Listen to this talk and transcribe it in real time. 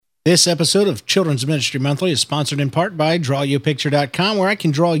This episode of Children's Ministry Monthly is sponsored in part by DrawYouAPicture.com, where I can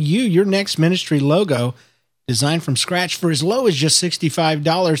draw you your next ministry logo designed from scratch for as low as just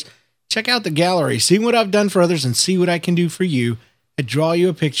 $65. Check out the gallery, see what I've done for others, and see what I can do for you at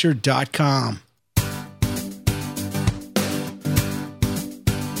DrawYouAPicture.com.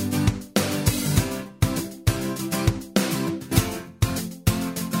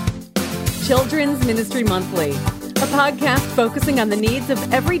 Children's Ministry Monthly, a podcast focusing on the needs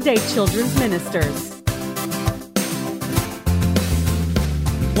of everyday children's ministers.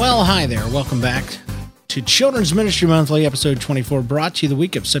 Well, hi there. Welcome back to Children's Ministry Monthly, episode 24, brought to you the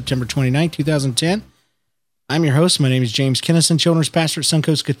week of September 29, 2010. I'm your host. My name is James Kinnison, children's pastor at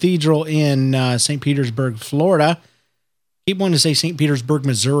Suncoast Cathedral in St. Petersburg, Florida. Keep wanting to say St. Petersburg,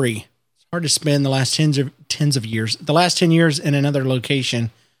 Missouri. It's hard to spend the last 10 years in another location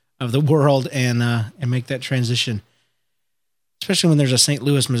of the world and make that transition, especially when there's a St.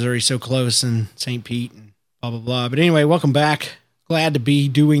 Louis, Missouri so close, and St. Pete and blah, blah, blah. But anyway, welcome back. Glad to be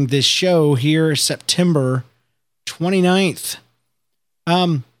doing this show here September 29th.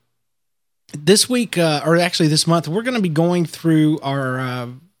 This week, or actually this month, we're going to be going through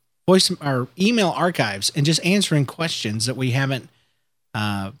our email archives and just answering questions that we haven't,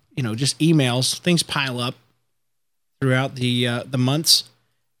 just emails. Things pile up throughout the months.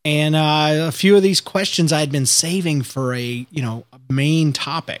 And a few of these questions I had been saving for a main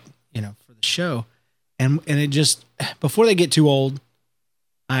topic, for the show. And it just, before they get too old,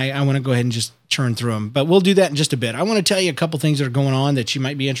 I want to go ahead and just churn through them. But we'll do that in just a bit. I want to tell you a couple things that are going on that you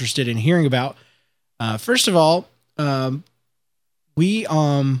might be interested in hearing about. First of all, there's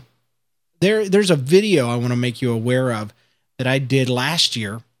a video I want to make you aware of that I did last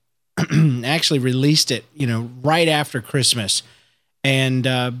year. I actually released it, right after Christmas.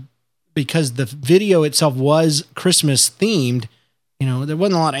 And because the video itself was Christmas themed, there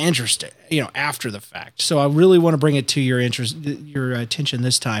wasn't a lot of interest, after the fact. So I really want to bring it to your attention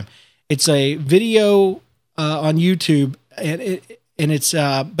this time. It's a video on YouTube, and it's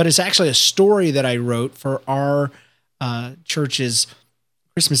actually a story that I wrote for our church's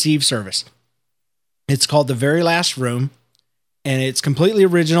Christmas Eve service. It's called The Very Last Room, and it's completely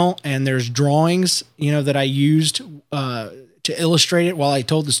original. And there's drawings, that I used to illustrate it while I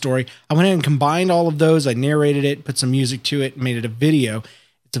told the story. I went ahead and combined all of those. I narrated it, put some music to it, made it a video.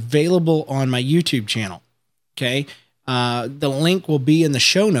 It's available on my YouTube channel. Okay. The link will be in the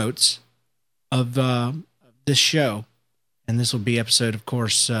show notes of this show. And this will be episode, of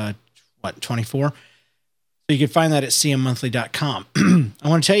course, 24. So you can find that at cmmonthly.com. I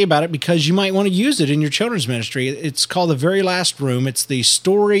want to tell you about it because you might want to use it in your children's ministry. It's called The Very Last Room. It's the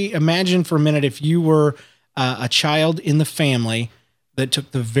story. Imagine for a minute if you were a child in the family that took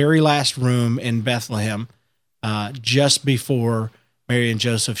the very last room in Bethlehem just before Mary and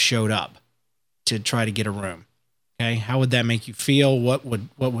Joseph showed up to try to get a room. Okay, how would that make you feel? What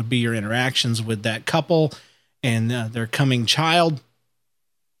would be your interactions with that couple and their coming child?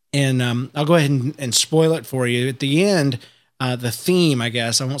 And I'll go ahead and spoil it for you. At the end, the theme, I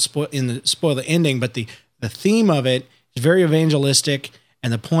guess, I won't spoil the ending, but the theme of it is very evangelistic,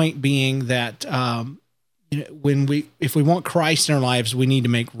 and the point being that if we want Christ in our lives, we need to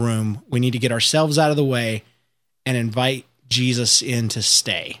make room. We need to get ourselves out of the way and invite Jesus in to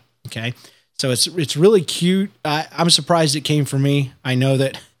stay. Okay, so it's really cute. I'm surprised it came from me. I know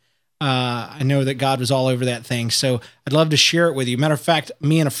that God was all over that thing. So I'd love to share it with you. Matter of fact,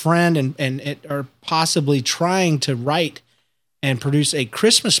 me and a friend and are possibly trying to write and produce a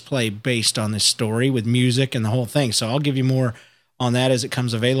Christmas play based on this story with music and the whole thing. So I'll give you more on that as it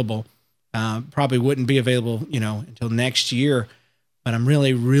comes available. Probably wouldn't be available, until next year, but I'm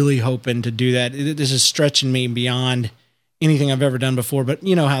really, really hoping to do that. This is stretching me beyond anything I've ever done before, but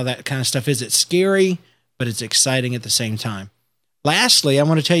you know how that kind of stuff is. It's scary, but it's exciting at the same time. Lastly, I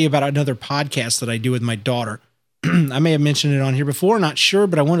want to tell you about another podcast that I do with my daughter. I may have mentioned it on here before, not sure,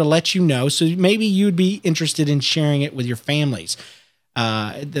 but I want to let you know. So maybe you'd be interested in sharing it with your families,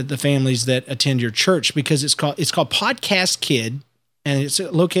 the families that attend your church, because it's called Podcast Kid. And it's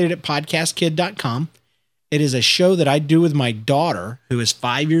located at podcastkid.com. It is a show that I do with my daughter, who is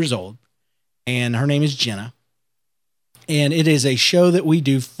 5 years old, and her name is Jenna. And it is a show that we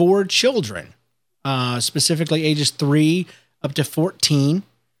do for children, specifically ages 3 up to 14.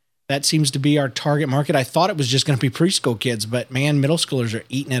 That seems to be our target market. I thought it was just going to be preschool kids, but man, middle schoolers are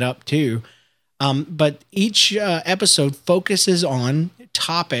eating it up too. But each episode focuses on a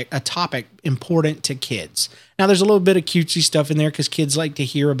topic important to kids. Now, there's a little bit of cutesy stuff in there because kids like to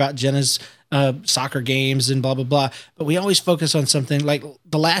hear about Jenna's soccer games and blah, blah, blah. But we always focus on something like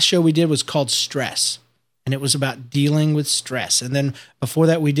the last show we did was called Stress. And and it was about dealing with stress. And then before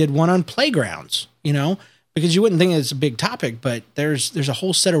that, we did one on playgrounds, because you wouldn't think it's a big topic, but there's a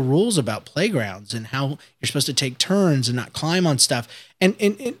whole set of rules about playgrounds and how you're supposed to take turns and not climb on stuff. And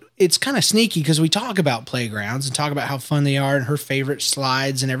it's kind of sneaky because we talk about playgrounds and talk about how fun they are and her favorite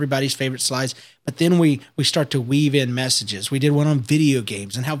slides and everybody's favorite slides. But then we start to weave in messages. We did one on video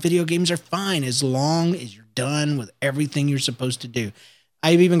games and how video games are fine as long as you're done with everything you're supposed to do.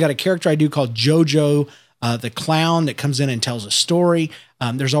 I've even got a character I do called JoJo, the clown, that comes in and tells a story.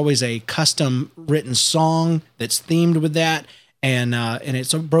 There's always a custom written song that's themed with that. And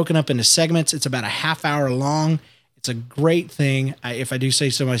it's broken up into segments. It's about a half hour long. It's a great thing. If I do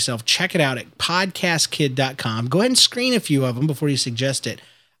say so myself, check it out at podcastkid.com. Go ahead and screen a few of them before you suggest it.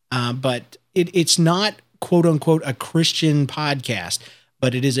 But it's not, quote unquote, a Christian podcast,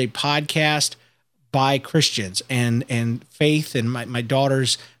 but it is a podcast by Christians. And faith and my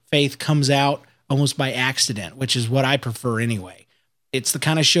daughter's faith comes out almost by accident, which is what I prefer anyway. It's the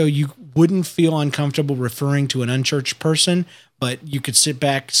kind of show you wouldn't feel uncomfortable referring to an unchurched person, but you could sit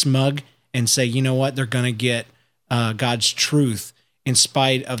back smug and say, you know what, they're going to get God's truth in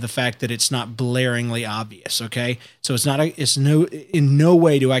spite of the fact that it's not blaringly obvious. Okay. So in no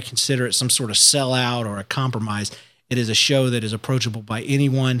way do I consider it some sort of sellout or a compromise. It is a show that is approachable by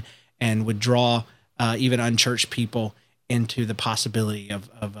anyone and would draw even unchurched people into the possibility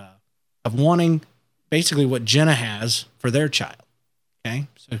of wanting basically what Jenna has for their child. Okay.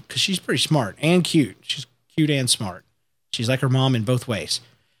 So, cause she's pretty smart and cute. She's cute and smart. She's like her mom in both ways.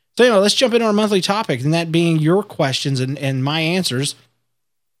 So anyway, let's jump into our monthly topic, and that being your questions and my answers.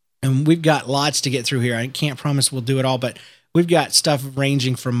 And we've got lots to get through here. I can't promise we'll do it all, but we've got stuff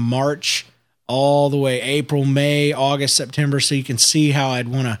ranging from March all the way April, May, August, September. So you can see how I'd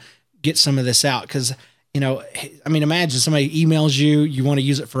want to get some of this out. Cause imagine somebody emails you, you want to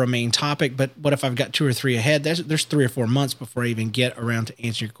use it for a main topic, but what if I've got 2 or 3 ahead? There's 3 or 4 months before I even get around to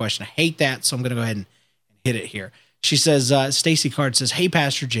answering your question. I hate that. So I'm going to go ahead and hit it here. She says, Stacy Card says, "Hey,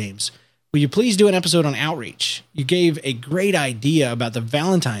 Pastor James, will you please do an episode on outreach? You gave a great idea about the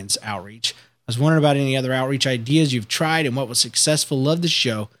Valentine's outreach. I was wondering about any other outreach ideas you've tried and what was successful. Love the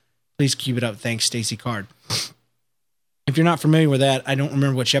show. Please keep it up. Thanks, Stacy Card." If you're not familiar with that, I don't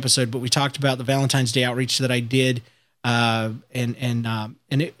remember which episode, but we talked about the Valentine's Day outreach that I did. And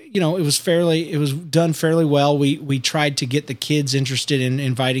it, it was done fairly well. We tried to get the kids interested in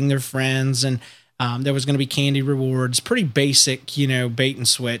inviting their friends, and there was going to be candy rewards, pretty basic, bait and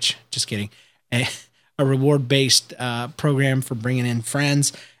switch. Just kidding. A reward-based program for bringing in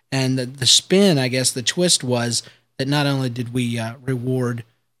friends. And the spin, I guess, the twist was that not only did we reward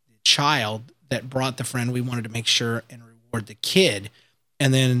the child that brought the friend, we wanted to make sure and reward the kid.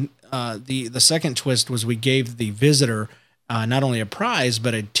 And then the second twist was we gave the visitor not only a prize,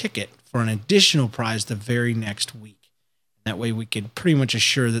 but a ticket for an additional prize the very next week. That way we could pretty much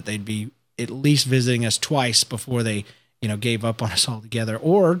assure that they'd be at least visiting us twice before they, gave up on us altogether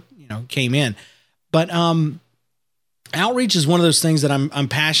or, came in. But outreach is one of those things that I'm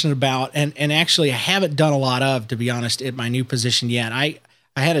passionate about, and actually I haven't done a lot of, to be honest, at my new position yet. I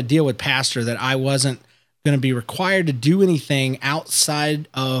had a deal with Pastor that I wasn't going to be required to do anything outside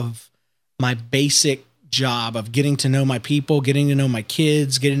of my basic job of getting to know my people, getting to know my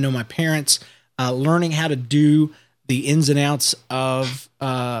kids, getting to know my parents, learning how to do the ins and outs of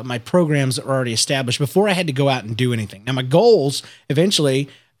my programs that were already established before I had to go out and do anything. Now my goals eventually,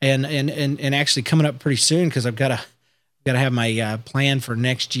 and actually coming up pretty soon, because I've got to have my plan for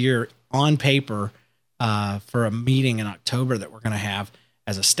next year on paper for a meeting in October that we're going to have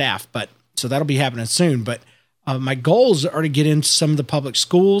as a staff. But so that'll be happening soon. But my goals are to get into some of the public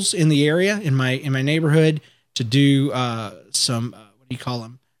schools in the area, in my neighborhood, to do some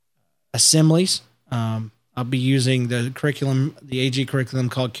assemblies. I'll be using the curriculum, the AG curriculum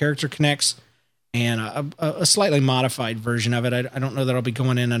called Character Connects, and a slightly modified version of it. I don't know that I'll be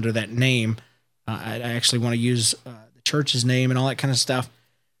going in under that name. I actually want to use the church's name and all that kind of stuff.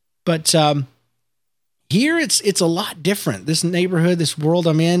 But here it's a lot different. This neighborhood, this world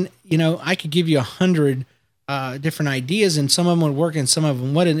I'm in, I could give you 100 different ideas, and some of them would work and some of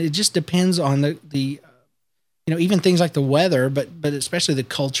them wouldn't. It just depends on the even things like the weather, but especially the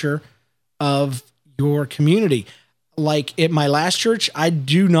culture of your community. Like at my last church, I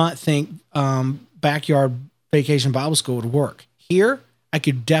do not think backyard vacation Bible school would work. Here, I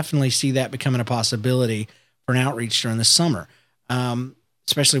could definitely see that becoming a possibility for an outreach during the summer,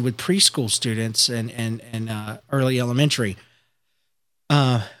 especially with preschool students and early elementary.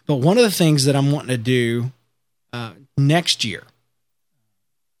 But one of the things that I'm wanting to do next year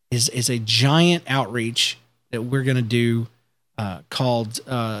is a giant outreach that we're going to do called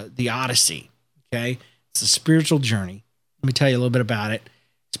the Odyssey. Okay. It's a spiritual journey. Let me tell you a little bit about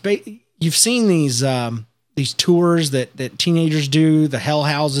it. You've seen these tours that teenagers do, the hell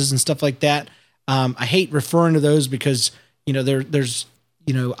houses and stuff like that. I hate referring to those because, there's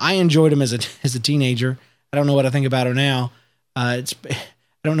I enjoyed them as a teenager. I don't know what I think about them now. I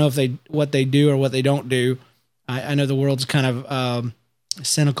don't know what they do or what they don't do. I know the world's kind of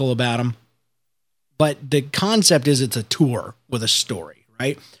cynical about them, but the concept is it's a tour with a story,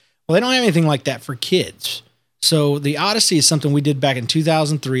 right? Well, they don't have anything like that for kids. So the Odyssey is something we did back in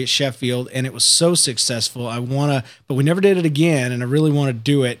 2003 at Sheffield, and it was so successful. But we never did it again, and I really want to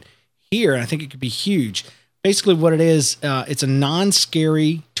do it here, and I think it could be huge. Basically what it is, it's a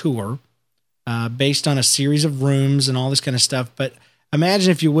non-scary tour based on a series of rooms and all this kind of stuff. But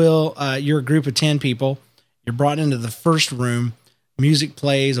imagine, if you will, you're a group of 10 people. You're brought into the first room. Music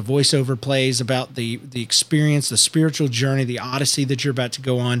plays, a voiceover plays about the experience, the spiritual journey, the Odyssey that you're about to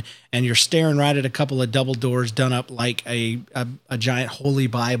go on, and you're staring right at a couple of double doors done up like a giant holy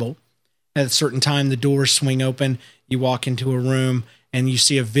Bible. At a certain time, the doors swing open. You walk into a room, and you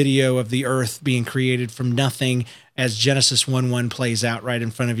see a video of the earth being created from nothing as Genesis 1:1 plays out right in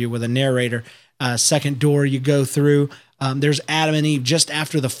front of you with a narrator. Second door you go through, there's Adam and Eve just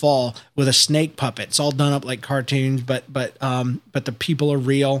after the fall with a snake puppet. It's all done up like cartoons, but the people are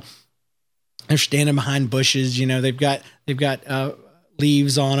real. They're standing behind bushes. They've got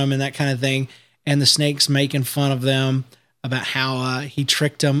leaves on them and that kind of thing. And the snake's making fun of them about how he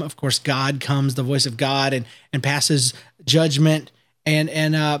tricked them. Of course, God comes, the voice of God, and passes judgment.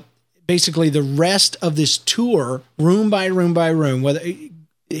 And basically the rest of this tour, room by room by room, whether it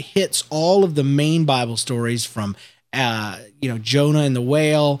hits all of the main Bible stories from Jonah and the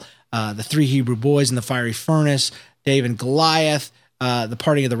whale, the 3 Hebrew boys in the fiery furnace, David and Goliath, the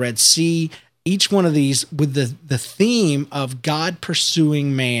parting of the Red Sea. Each one of these with the theme of God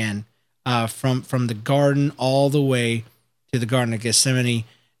pursuing man from the garden all the way to the Garden of Gethsemane,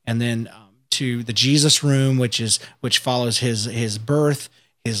 and then to the Jesus room, which follows his birth,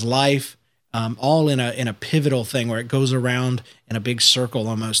 his life, all in a pivotal thing where it goes around in a big circle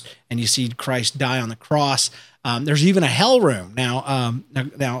almost, and you see Christ die on the cross. There's even a hell room. Now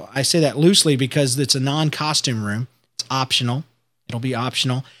I say that loosely because it's a non-costume room. It's optional. It'll be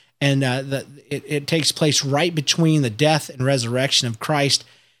optional. And it takes place right between the death and resurrection of Christ.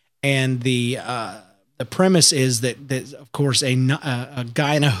 And the premise is that of course a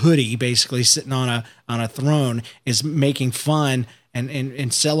guy in a hoodie, basically sitting on a throne, is making fun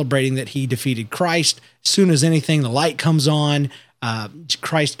and celebrating that he defeated Christ. As soon as anything, the light comes on,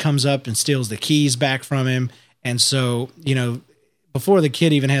 Christ comes up and steals the keys back from him. And so, before the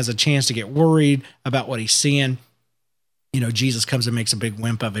kid even has a chance to get worried about what he's seeing, Jesus comes and makes a big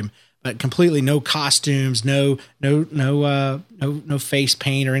wimp of him. But completely no costumes, no face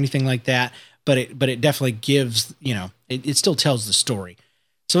paint or anything like that. But it definitely gives, it still tells the story.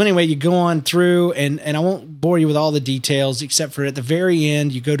 So anyway, you go on through, and I won't bore you with all the details, except for at the very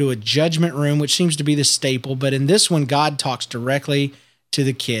end, you go to a judgment room, which seems to be the staple. But in this one, God talks directly to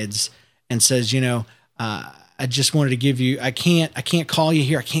the kids and says, I just wanted to give you, I can't call you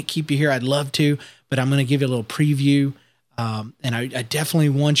here. I can't keep you here. I'd love to, but I'm going to give you a little preview. And I definitely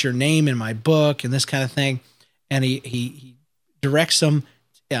want your name in my book and this kind of thing. And he directs them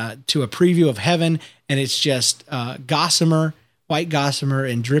to a preview of heaven, and it's just gossamer, white gossamer,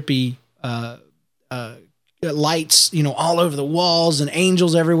 and drippy lights, all over the walls, and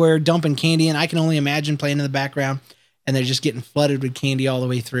angels everywhere dumping candy. And I can only imagine playing in the background, and they're just getting flooded with candy all the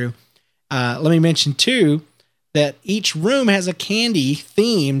way through. Let me mention too that each room has a candy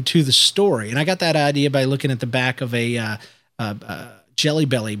theme to the story. And I got that idea by looking at the back of a Jelly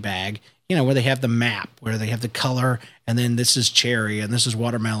Belly bag, where they have the map, where they have the color, and then this is cherry, and this is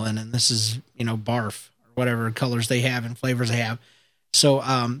watermelon, and this is, barf, or whatever colors they have and flavors they have.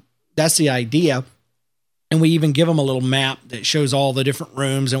 So that's the idea. And we even give them a little map that shows all the different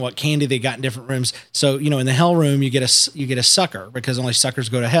rooms and what candy they got in different rooms. So, in the hell room, you get a sucker, because only suckers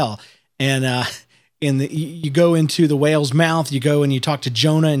go to hell. And you go into the whale's mouth, you go and you talk to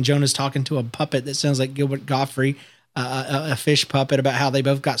Jonah, and Jonah's talking to a puppet that sounds like Gilbert Gottfried, a fish puppet, about how they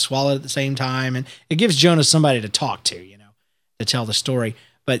both got swallowed at the same time. And it gives Jonah somebody to talk to, to tell the story.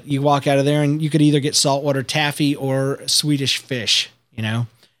 But you walk out of there and you could either get saltwater taffy or Swedish fish,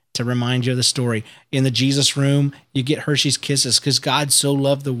 to remind you of the story. In the Jesus room, you get Hershey's Kisses, because God so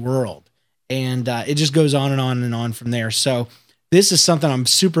loved the world. And it just goes on and on and on from there. So this is something I'm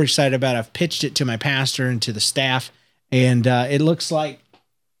super excited about. I've pitched it to my pastor and to the staff, and it looks like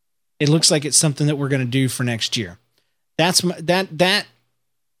it's something that we're going to do for next year. That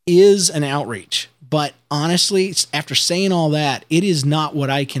is an outreach, but honestly, after saying all that, it is not what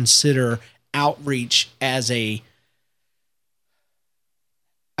I consider outreach as I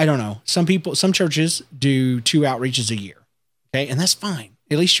don't know. Some churches do 2 outreaches a year. Okay. And that's fine.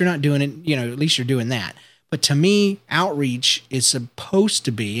 At least you're not doing it, at least you're doing that. But to me, outreach is supposed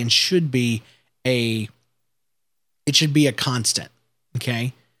to be and should be a constant.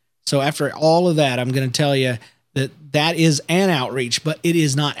 Okay. So after all of that, I'm going to tell you that is an outreach, but it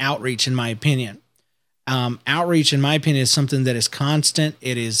is not outreach in my opinion. Outreach, in my opinion, is something that is constant.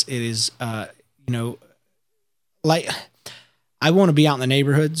 It is, like I want to be out in the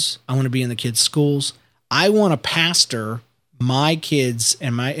neighborhoods. I want to be in the kids' schools. I want to pastor my kids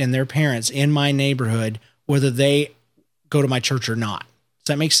and their parents in my neighborhood, whether they go to my church or not.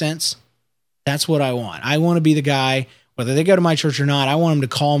 Does that make sense? That's what I want. I want to be the guy, whether they go to my church or not. I want them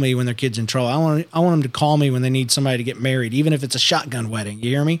to call me when their kid's in trouble. I want them to call me when they need somebody to get married, even if it's a shotgun wedding. You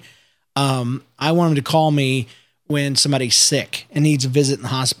hear me? I want them to call me when somebody's sick and needs a visit in the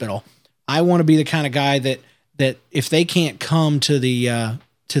hospital. I want to be the kind of guy that if they can't come to the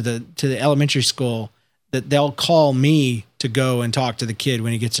elementary school, that they'll call me to go and talk to the kid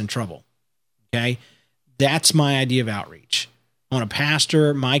when he gets in trouble. Okay. That's my idea of outreach. I want to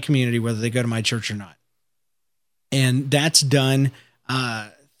pastor my community, whether they go to my church or not. And that's done,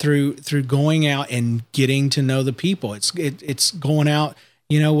 through going out and getting to know the people. It's going out,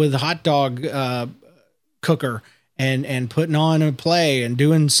 with a hot dog, cooker and putting on a play and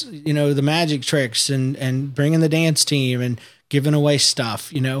doing, the magic tricks and bringing the dance team and giving away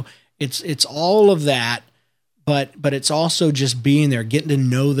stuff. It's all of that, but it's also just being there, getting to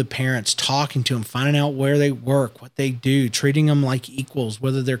know the parents, talking to them, finding out where they work, what they do, treating them like equals,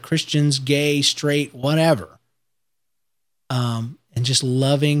 whether they're Christians, gay, straight, whatever. And just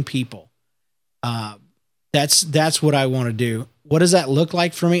loving people. That's what I want to do. What does that look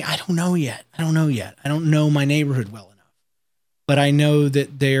like for me? I don't know yet. I don't know my neighborhood well enough, but I know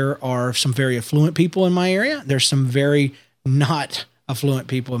that there are some very affluent people in my area. There's some very not affluent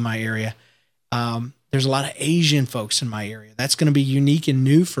people in my area. There's a lot of Asian folks in my area. That's going to be unique and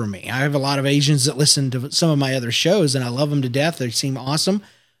new for me. I have a lot of Asians that listen to some of my other shows, and I love them to death. They seem awesome.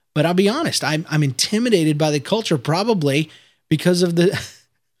 But I'll be honest, I'm intimidated by the culture, probably because of the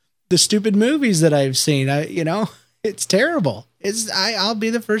stupid movies that I've seen. It's terrible. I'll be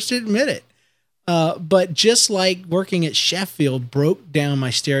the first to admit it. But just like working at Sheffield broke down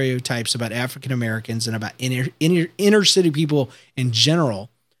my stereotypes about African Americans and about inner city people in general,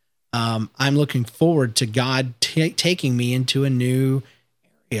 I'm looking forward to God taking me into a new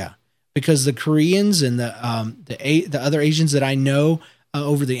area, because the Koreans and the other Asians that I know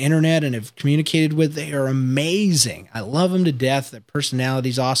over the internet and have communicated with, they are amazing. I love them to death. Their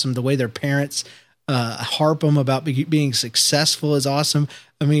personality's awesome. The way their parents harp them about being successful is awesome.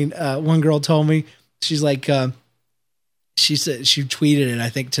 I mean, one girl told me, she's like, she said, she tweeted it, I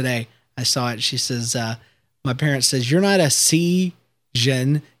think today. I saw it. She says, my parents says, "You're not a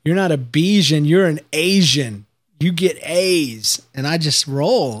C-gen, you're not a B-gen, you're an Asian. You get A's." And I just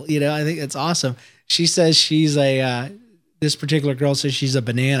roll, I think that's awesome. She says she's this particular girl says she's a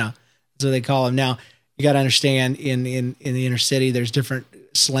banana. That's what they call them. Now, you got to understand, in the inner city, there's different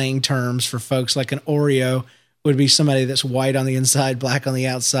slang terms for folks. Like an Oreo would be somebody that's white on the inside, black on the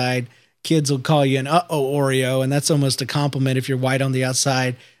outside. Kids will call you an Oreo, and that's almost a compliment if you're white on the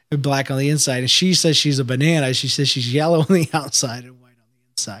outside and black on the inside. And she says she's a banana. She says she's yellow on the outside and white on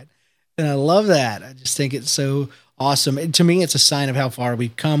the inside. And I love that. I just think it's so awesome. And to me, it's a sign of how far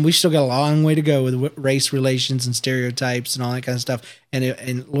we've come. We've still got a long way to go with race relations and stereotypes and all that kind of stuff.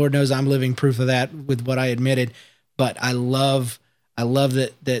 And Lord knows I'm living proof of that with what I admitted. But I love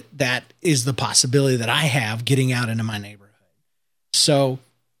that is the possibility that I have getting out into my neighborhood. So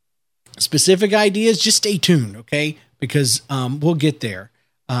specific ideas, just stay tuned, okay? Because we'll get there.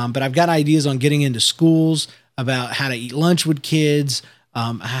 But I've got ideas on getting into schools, about how to eat lunch with kids,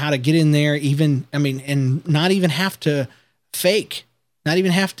 how to get in there, and not even have to fake, not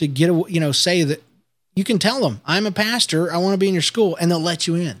even have to say that. You can tell them, "I'm a pastor, I want to be in your school," and they'll let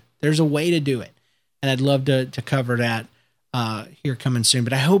you in. There's a way to do it. And I'd love to cover that here coming soon.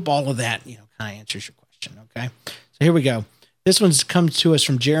 But I hope all of that, kind of answers your question. Okay. So here we go. This one's come to us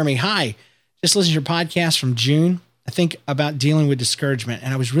from Jeremy. "Hi, just listened to your podcast from June. I think about dealing with discouragement,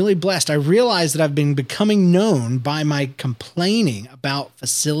 and I was really blessed. I realized that I've been becoming known by my complaining about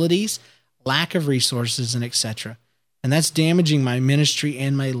facilities, lack of resources, and etc. And that's damaging my ministry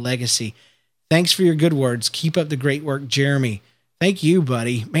and my legacy. Thanks for your good words. Keep up the great work, Jeremy." Thank you,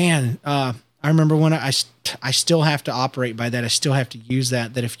 buddy. Man, I remember when I still have to operate by that. I still have to use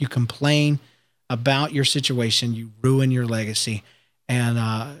that if you complain about your situation, you ruin your legacy.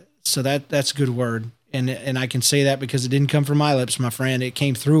 And so that's a good word. And I can say that because it didn't come from my lips, my friend. It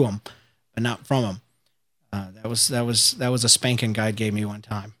came through them. but not from them. That was a spanking God gave me one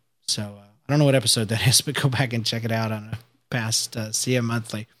time. So I don't know what episode that is, but go back and check it out on a past CM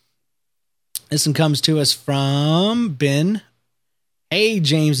Monthly. This one comes to us from Ben. Hey,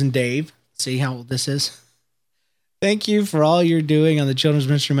 James and Dave. See how old this is? Thank you for all you're doing on the Children's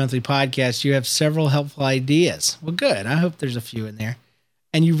Ministry Monthly podcast. You have several helpful ideas. Well, good. I hope there's a few in there.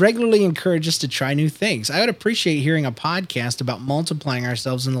 And you regularly encourage us to try new things. I would appreciate hearing a podcast about multiplying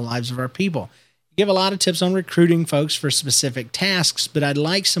ourselves in the lives of our people. You give a lot of tips on recruiting folks for specific tasks, but I'd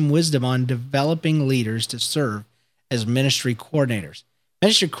like some wisdom on developing leaders to serve as ministry coordinators.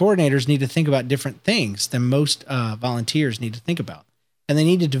 Ministry coordinators need to think about different things than most volunteers need to think about, and they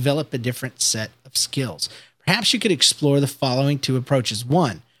need to develop a different set of skills. Perhaps you could explore the following two approaches.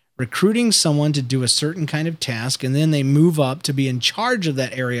 One, recruiting someone to do a certain kind of task, and then they move up to be in charge of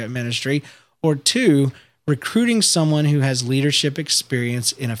that area of ministry. Or two, recruiting someone who has leadership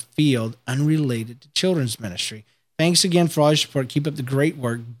experience in a field unrelated to children's ministry. Thanks again for all your support. Keep up the great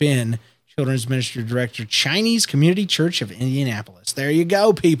work. Ben, Children's Ministry Director, Chinese Community Church of Indianapolis. There you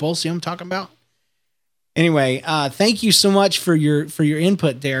go, people. See what I'm talking about? Anyway, thank you so much for your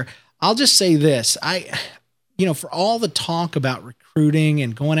input there. I'll just say this. For all the talk about recruiting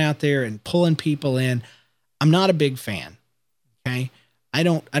and going out there and pulling people in, I'm not a big fan. Okay. I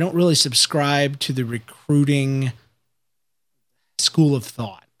don't really subscribe to the recruiting school of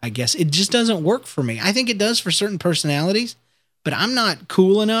thought. I guess it just doesn't work for me. I think it does for certain personalities, but I'm not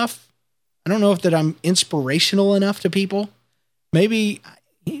cool enough. I don't know if that I'm inspirational enough to people. Maybe,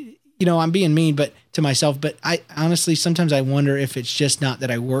 I'm being mean, but to myself, but I honestly, sometimes I wonder if it's just not that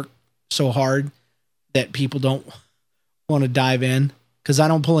I work so hard that people don't want to dive in, because I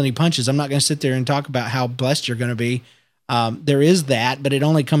don't pull any punches. I'm not going to sit there and talk about how blessed you're going to be. There is that, but it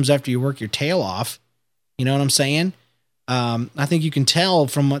only comes after you work your tail off. You know what I'm saying? I think you can tell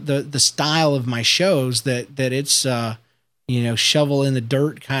from the style of my shows that it's, shovel in the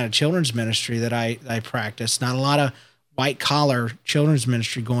dirt kind of children's ministry that I practice. Not a lot of white collar children's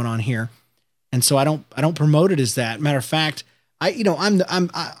ministry going on here. And so I don't promote it as that. Matter of fact,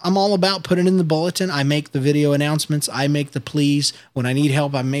 I'm all about putting in the bulletin. I make the video announcements. I make the pleas. When I need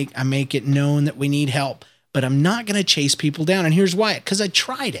help, I make it known that we need help, but I'm not going to chase people down. And here's why, because I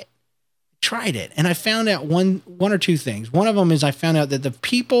tried it. And I found out one or two things. One of them is I found out that the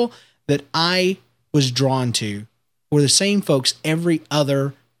people that I was drawn to were the same folks every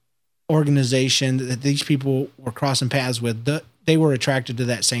other organization that these people were crossing paths with. They were attracted to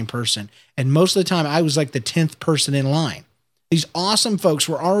that same person. And most of the time I was like the 10th person in line. These awesome folks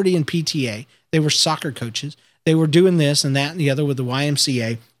were already in PTA. They were soccer coaches. They were doing this and that and the other with the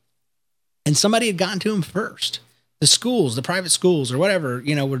YMCA. And somebody had gotten to them first. The schools, the private schools or whatever,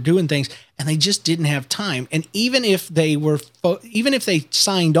 were doing things, and they just didn't have time. And even if they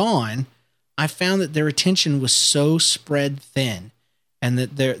signed on, I found that their attention was so spread thin and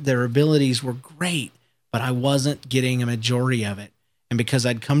that their abilities were great, but I wasn't getting a majority of it. And because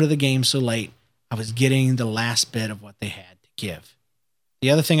I'd come to the game so late, I was getting the last bit of what they had to give.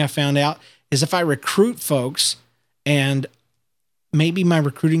 The other thing I found out is if I recruit folks and maybe my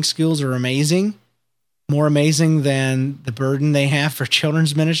recruiting skills are amazing, more amazing than the burden they have for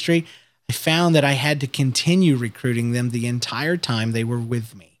children's ministry, I found that I had to continue recruiting them the entire time they were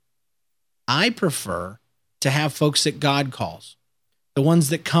with me. I prefer to have folks that God calls, the ones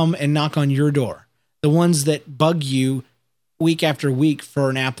that come and knock on your door, the ones that bug you week after week for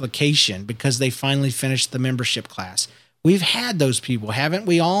an application because they finally finished the membership class. We've had those people, haven't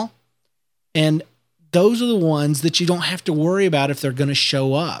we all? And those are the ones that you don't have to worry about if they're going to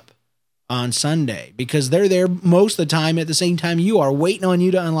show up on Sunday, because they're there most of the time at the same time you are, waiting on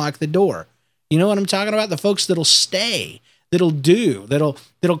you to unlock the door. You know what I'm talking about? The folks that'll stay, that'll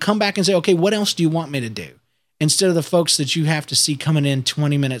come back and say, okay, what else do you want me to do? Instead of the folks that you have to see coming in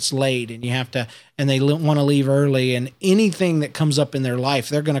 20 minutes late and they want to leave early, and anything that comes up in their life,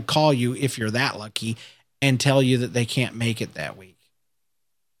 they're going to call you if you're that lucky and tell you that they can't make it that week.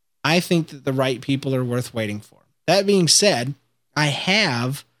 I think that the right people are worth waiting for. That being said, I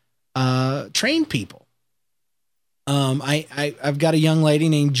have trained people. I've got a young lady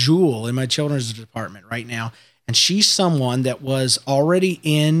named Jewel in my children's department right now, and she's someone that was already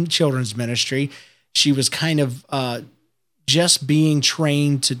in children's ministry. She was kind of just being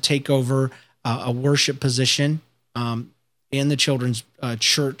trained to take over a worship position in the children's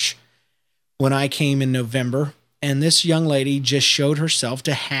church when I came in November. And this young lady just showed herself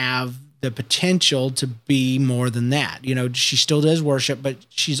to have the potential to be more than that. She still does worship, but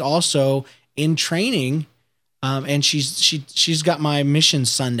she's also in training. And she's got my mission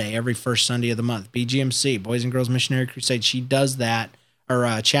Sunday every first Sunday of the month, BGMC, Boys and Girls Missionary Crusade. She does that,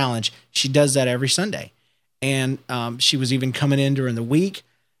 challenge. She does that every Sunday. And she was even coming in during the week.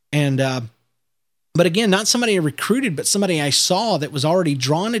 And but again, not somebody I recruited, but somebody I saw that was already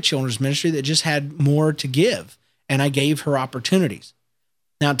drawn to children's ministry that just had more to give. And I gave her opportunities.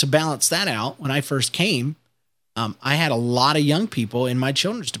 Now, to balance that out, when I first came, I had a lot of young people in my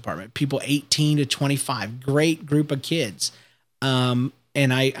children's department, people 18 to 25, great group of kids. And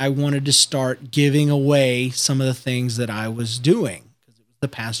I wanted to start giving away some of the things that I was doing because it was the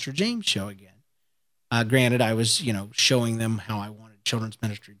Pastor James show again. Granted, I was, showing them how I wanted children's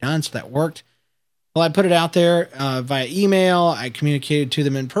ministry done, so that worked. Well, I put it out there via email. I communicated to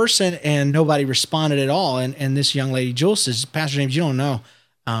them in person, and nobody responded at all. And this young lady, Jules, says, Pastor James, you don't know.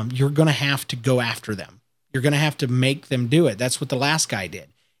 You're going to have to go after them. You're going to have to make them do it. That's what the last guy did.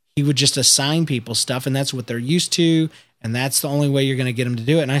 He would just assign people stuff, and that's what they're used to, and that's the only way you're going to get them to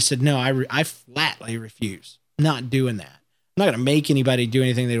do it. And I said, no, I flatly refuse. I'm not doing that. I'm not going to make anybody do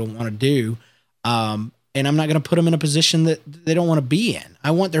anything they don't want to do. And I'm not going to put them in a position that they don't want to be in.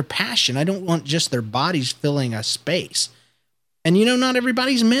 I want their passion. I don't want just their bodies filling a space. And, not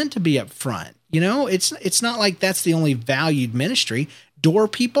everybody's meant to be up front. It's not like that's the only valued ministry. Door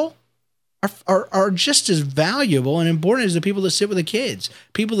people are just as valuable and important as the people that sit with the kids.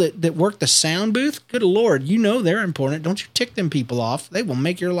 People that work the sound booth, good Lord, they're important. Don't you tick them people off. They will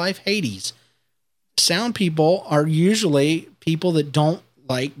make your life Hades. Sound people are usually people that don't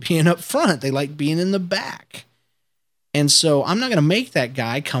like being up front. They like being in the back. And so I'm not going to make that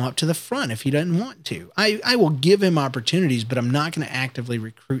guy come up to the front if he doesn't want to. I will give him opportunities, but I'm not going to actively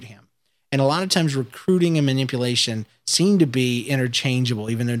recruit him. And a lot of times recruiting and manipulation seem to be interchangeable,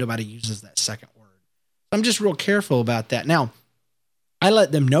 even though nobody uses that second word. I'm just real careful about that. Now, I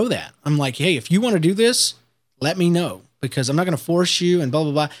let them know that. I'm like, hey, if you want to do this, let me know, because I'm not going to force you and blah,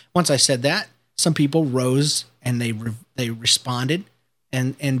 blah, blah. Once I said that, some people rose and they responded.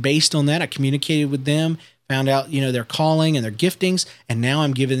 And based on that, I communicated with them, found out, their calling and their giftings, and now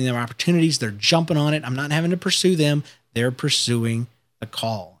I'm giving them opportunities. They're jumping on it. I'm not having to pursue them. They're pursuing the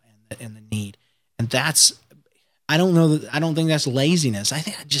call and the need. And that's, I don't think that's laziness. I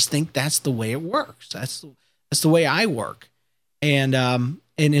just think that's the way it works. That's the way I work. And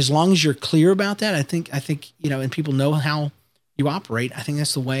as long as you're clear about that, I think, and people know how you operate, I think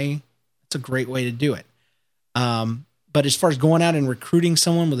that's a great way to do it. But as far as going out and recruiting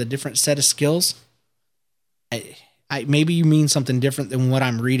someone with a different set of skills, I maybe you mean something different than what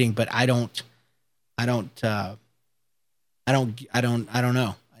I'm reading, but I don't know.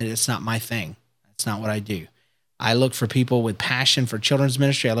 It's not my thing. That's not what I do. I look for people with passion for children's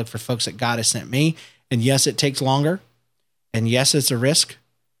ministry. I look for folks that God has sent me. And yes, it takes longer. And yes, it's a risk.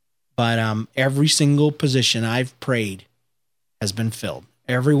 But every single position I've prayed has been filled.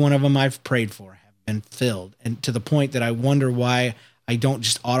 Every one of them I've prayed for have been filled. And to the point that I wonder why I don't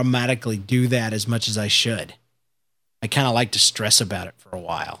just automatically do that as much as I should. I kind of like to stress about it for a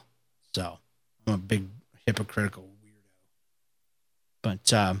while. So I'm a big hypocritical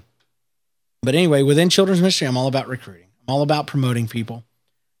weirdo. But anyway, within children's ministry, I'm all about recruiting. I'm all about promoting people.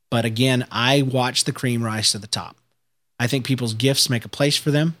 But again, I watch the cream rise to the top. I think people's gifts make a place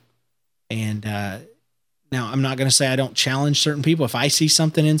for them. And now I'm not going to say I don't challenge certain people. If I see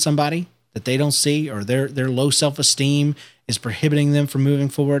something in somebody that they don't see, or their low self-esteem is prohibiting them from moving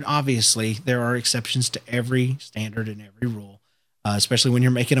forward, obviously there are exceptions to every standard and every rule, especially when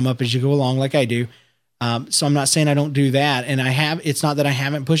you're making them up as you go along like I do. So I'm not saying I don't do that. And it's not that I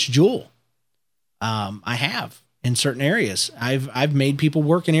haven't pushed Jewel. I have in certain areas. I've made people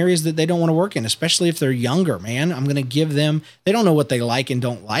work in areas that they don't want to work in, especially if they're younger, man. I'm going to give them, they don't know what they like and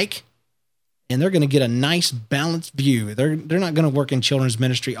don't like. And they're going to get a nice balanced view. They're not going to work in children's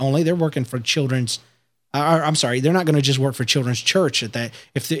ministry only. They're working for they're not going to just work for children's church at that.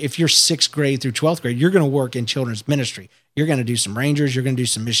 If you're 6th grade through 12th grade, you're going to work in children's ministry. You're going to do some rangers. You're going to do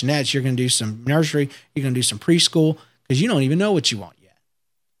some missionettes. You're going to do some nursery. You're going to do some preschool, because you don't even know what you want yet.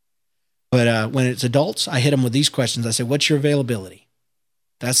 But when it's adults, I hit them with these questions. I say, what's your availability?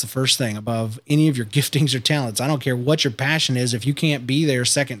 That's the first thing above any of your giftings or talents. I don't care what your passion is. If you can't be there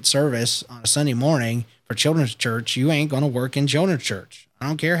second service on a Sunday morning for children's church, you ain't going to work in children's church. I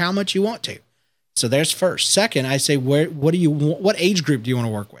don't care how much you want to. So there's first. Second, I say, what age group do you want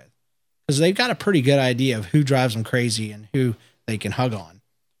to work with? Because they've got a pretty good idea of who drives them crazy and who they can hug on.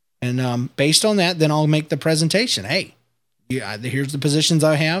 And based on that, then I'll make the presentation. Hey, here's the positions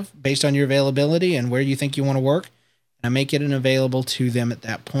I have based on your availability and where you think you want to work. And I make it available to them at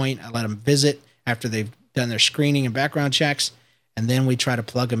that point. I let them visit after they've done their screening and background checks. And then we try to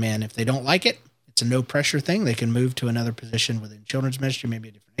plug them in. If they don't like it, it's a no pressure thing. They can move to another position within children's ministry, maybe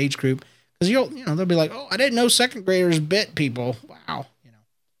a different age group. Because they'll be like, oh, I didn't know second graders bit people. Wow.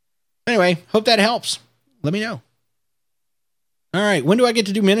 Anyway, hope that helps. Let me know. All right. When do I get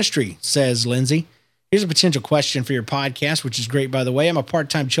to do ministry? Says Lindsay. Here's a potential question for your podcast, which is great, by the way. I'm a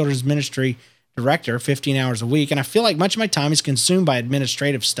part-time children's ministry director, 15 hours a week, and I feel like much of my time is consumed by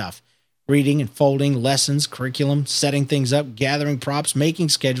administrative stuff. Reading and folding, lessons, curriculum, setting things up, gathering props, making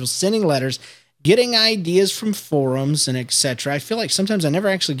schedules, sending letters, getting ideas from forums, and etc. I feel like sometimes I never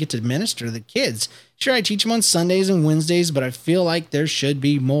actually get to minister to the kids. Sure, I teach them on Sundays and Wednesdays, but I feel like there should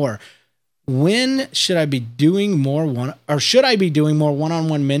be more. When should I be doing more should I be doing more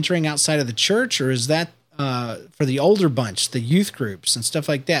one-on-one mentoring outside of the church, or is that for the older bunch, the youth groups and stuff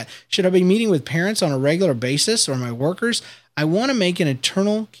like that? Should I be meeting with parents on a regular basis or my workers? I want to make an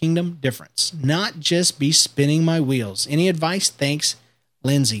eternal kingdom difference, not just be spinning my wheels. Any advice? Thanks,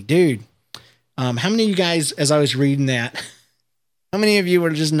 Lindsay. Dude, how many of you guys, as I was reading that, how many of you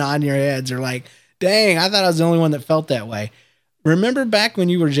were just nodding your heads or like, dang, I thought I was the only one that felt that way? Remember back when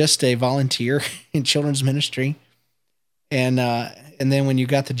you were just a volunteer in children's ministry, and then when you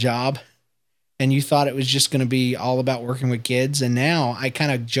got the job and you thought it was just going to be all about working with kids, and now I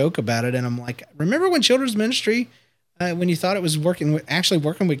kind of joke about it, and I'm like, remember when children's ministry, when you thought it was actually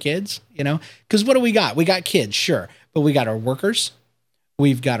working with kids, Because what do we got? We got kids, sure, but we got our workers,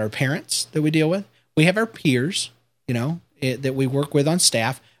 we've got our parents that we deal with, we have our peers, that we work with on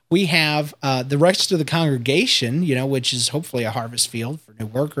staff. We have the rest of the congregation, which is hopefully a harvest field for new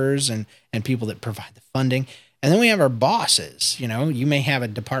workers and people that provide the funding. And then we have our bosses. You may have a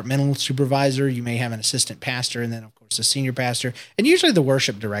departmental supervisor, you may have an assistant pastor, and then, of course, a senior pastor. And usually the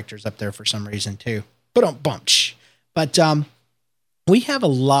worship director's up there for some reason, too. But we have a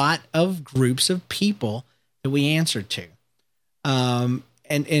lot of groups of people that we answer to.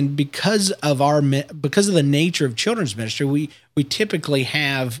 And because of the nature of children's ministry, we typically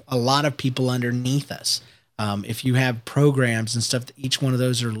have a lot of people underneath us. If you have programs and stuff, each one of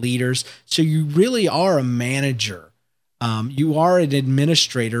those are leaders. So you really are a manager. You are an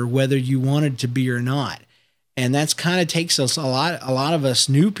administrator, whether you wanted to be or not. And that's kind of takes us a lot of us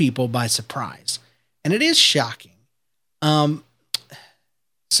new people by surprise. And it is shocking. That's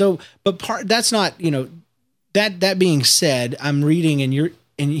not, that being said, I'm reading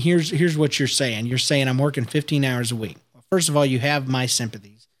and here's what you're saying. You're saying I'm working 15 hours a week. Well, first of all, you have my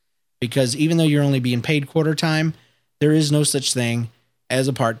sympathies, because even though you're only being paid quarter time, there is no such thing as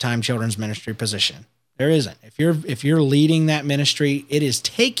a part-time children's ministry position. There isn't. If you're leading that ministry, it is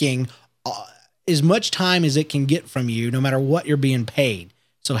taking as much time as it can get from you, no matter what you're being paid.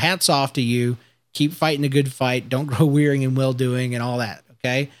 So hats off to you. Keep fighting a good fight. Don't grow weary in well-doing and all that.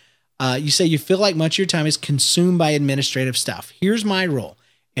 Okay. You say you feel like much of your time is consumed by administrative stuff. Here's my rule.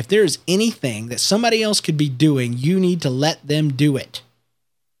 If there's anything that somebody else could be doing, you need to let them do it.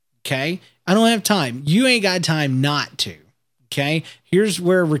 Okay? I don't have time. You ain't got time not to. Okay? Here's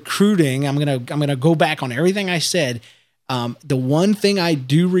where recruiting, I'm going to go back on everything I said. The one thing I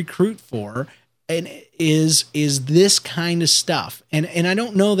do recruit for is this kind of stuff. And I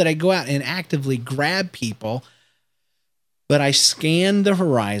don't know that I go out and actively grab people, but I scan the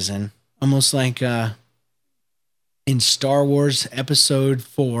horizon, almost like in Star Wars Episode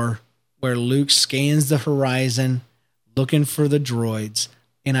 4, where Luke scans the horizon looking for the droids.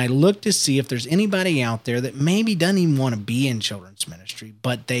 And I look to see if there's anybody out there that maybe doesn't even want to be in children's ministry,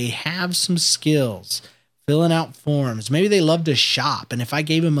 but they have some skills, filling out forms. Maybe they love to shop. And if I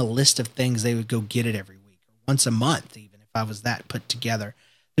gave them a list of things, they would go get it every week, or once a month, even if I was that put together.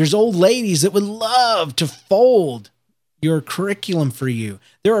 There's old ladies that would love to fold your curriculum for you.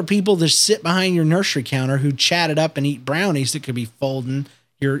 There are people that sit behind your nursery counter who chat it up and eat brownies that could be folding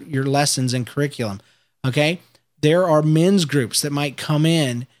your lessons and curriculum. Okay. There are men's groups that might come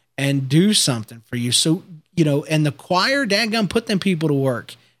in and do something for you. So, and the choir, dadgum, put them people to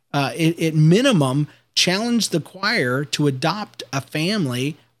work. At minimum, challenge the choir to adopt a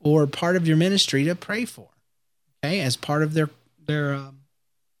family or part of your ministry to pray for. Okay. As part of their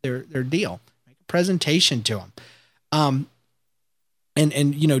deal, make a presentation to them.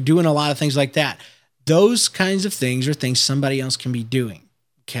 And doing a lot of things like that. Those kinds of things are things somebody else can be doing.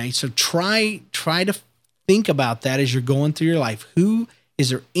 Okay. So try to think about that as you're going through your life. Is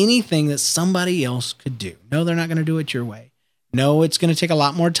there anything that somebody else could do? No, they're not going to do it your way. No, it's going to take a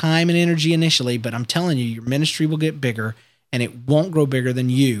lot more time and energy initially, but I'm telling you, your ministry will get bigger, and it won't grow bigger than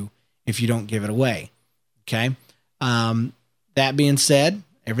you if you don't give it away. Okay. That being said,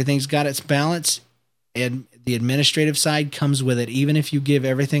 everything's got its balance, and the administrative side comes with it. Even if you give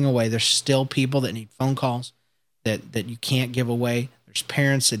everything away, there's still people that need phone calls that you can't give away. There's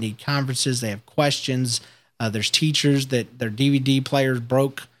parents that need conferences. They have questions. There's teachers that their DVD players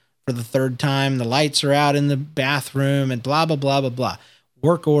broke for the third time. The lights are out in the bathroom and blah, blah, blah, blah, blah.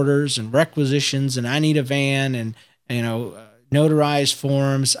 work orders and requisitions, and I need a van and, notarized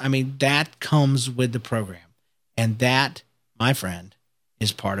forms. I mean, that comes with the program. And that, my friend,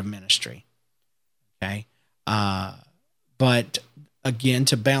 is part of ministry. Okay. But again,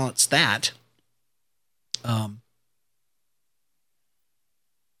 to balance that,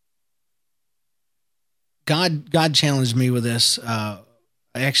 God challenged me with this.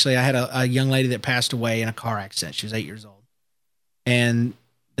 Actually, I had a young lady that passed away in a car accident. She was 8 years old. And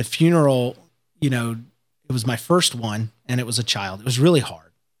the funeral, it was my first one, and it was a child. It was really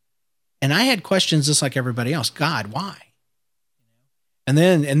hard. And I had questions just like everybody else. God, why? And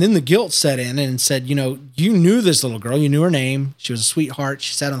then the guilt set in and said, you knew this little girl. You knew her name. She was a sweetheart.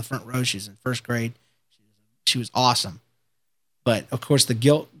 She sat on the front row. She was in first grade. She was awesome. But, of course, the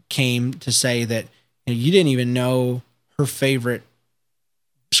guilt came to say that you didn't even know her favorite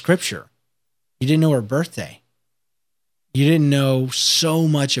scripture. You didn't know her birthday. You didn't know so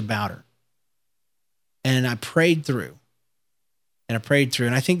much about her. And I prayed through.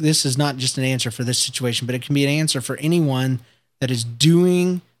 And I think this is not just an answer for this situation, but it can be an answer for anyone that is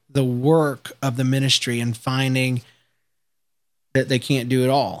doing the work of the ministry and finding that they can't do it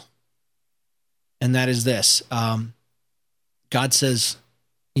all. And that is this. God says,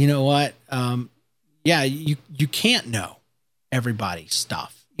 you know what? You can't know everybody's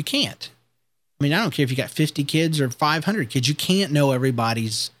stuff. You can't. I mean, I don't care if you got 50 kids or 500 kids. You can't know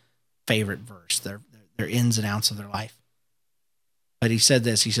everybody's favorite verse, their ins and outs of their life. But he said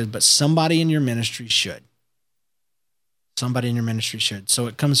this. He said, but somebody in your ministry should. Somebody in your ministry should. So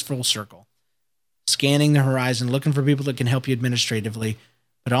it comes full circle. Scanning the horizon, looking for people that can help you administratively,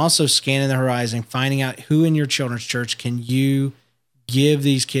 but also scanning the horizon, finding out who in your children's church can you give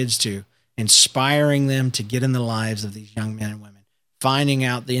these kids to, inspiring them to get in the lives of these young men and women, finding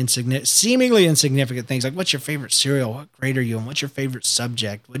out the seemingly insignificant things like what's your favorite cereal, what grade are you in, what's your favorite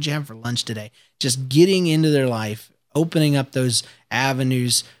subject, what'd you have for lunch today? Just getting into their life, opening up those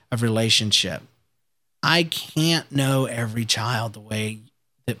avenues of relationship. I can't know every child the way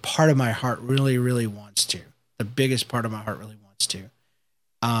that part of my heart really, really wants to. The biggest part of my heart really wants to.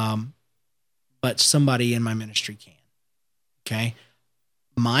 But somebody in my ministry can. Okay?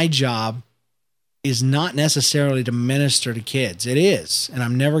 My job is not necessarily to minister to kids. It is, and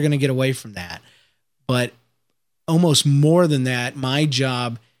I'm never going to get away from that. But almost more than that, my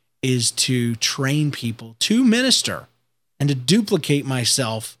job is to train people to minister and to duplicate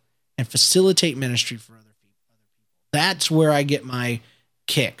myself and facilitate ministry for other people. That's where I get my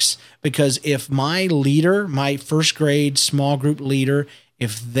kicks. Because if my leader, my first grade small group leader,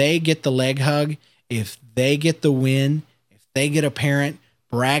 if they get the leg hug, if they get the win, if they get a parent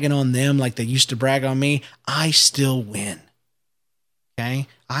bragging on them like they used to brag on me, I still win. Okay?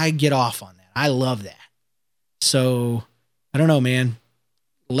 I get off on that. I love that. So, I don't know, man.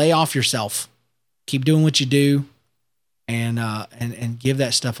 Lay off yourself. Keep doing what you do and give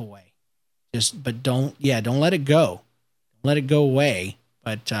that stuff away. But don't let it go. Don't let it go away,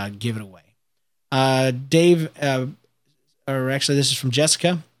 but give it away. Dave, or actually this is from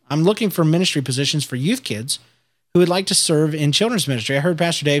Jessica. I'm looking for ministry positions for youth kids who would like to serve in children's ministry. I heard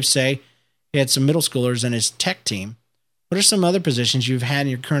Pastor Dave say he had some middle schoolers in his tech team. What are some other positions you've had in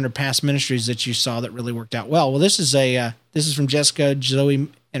your current or past ministries that you saw that really worked out well? Well, this is from Jessica Zoe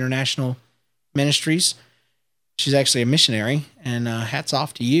International Ministries. She's actually a missionary, and hats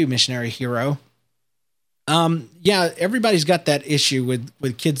off to you, missionary hero. Everybody's got that issue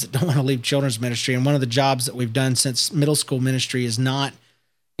with kids that don't want to leave children's ministry. And one of the jobs that we've done since middle school ministry is not,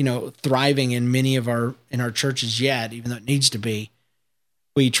 thriving in many of our churches yet, even though it needs to be.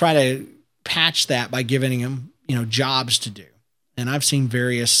 We try to patch that by giving them, jobs to do. And I've seen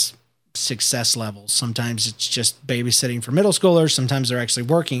various success levels. Sometimes it's just babysitting for middle schoolers. Sometimes they're actually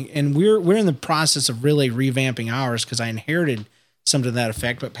working. And we're in the process of really revamping ours because I inherited something to that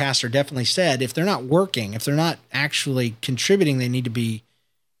effect. But Pastor definitely said, if they're not working, if they're not actually contributing, they need to be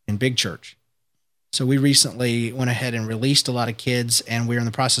in big church. So we recently went ahead and released a lot of kids, and we're in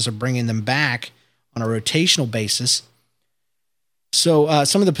the process of bringing them back on a rotational basis. So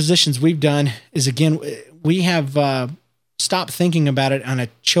some of the positions we've done is, again, we have stopped thinking about it on a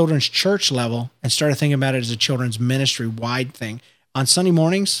children's church level and started thinking about it as a children's ministry-wide thing. On Sunday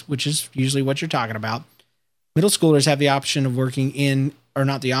mornings, which is usually what you're talking about, middle schoolers have the option of working in, or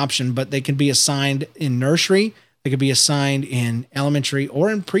not the option, but they can be assigned in nursery, they could be assigned in elementary or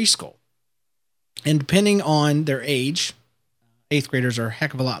in preschool. And depending on their age, 8th graders are a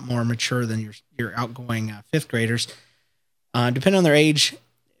heck of a lot more mature than your outgoing 5th graders. Depending on their age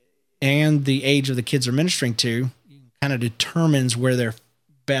and the age of the kids they're ministering to, kind of determines where they're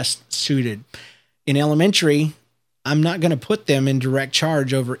best suited. In elementary, I'm not going to put them in direct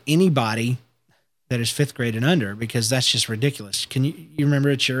charge over anybody that is 5th grade and under, because that's just ridiculous. You remember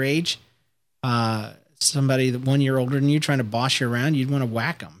at your age, somebody that 1 year older than you trying to boss you around, you'd want to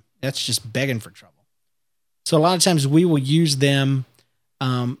whack them. That's just begging for trouble. So a lot of times we will use them,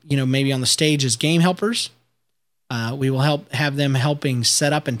 maybe on the stage as game helpers. We will have them helping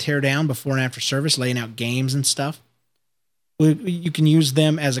set up and tear down before and after service, laying out games and stuff. You can use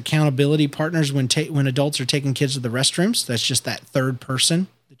them as accountability partners when adults are taking kids to the restrooms. That's just that third person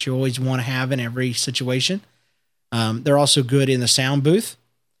that you always want to have in every situation. They're also good in the sound booth.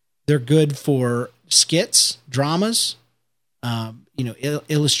 They're good for skits, dramas,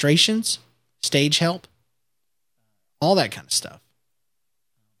 illustrations, stage help, all that kind of stuff.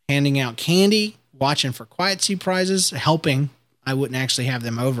 Handing out candy, watching for quiet seat prizes, helping. I wouldn't actually have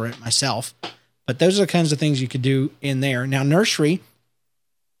them over it myself, but those are the kinds of things you could do in there. Now, nursery,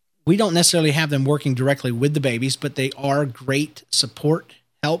 we don't necessarily have them working directly with the babies, but they are great support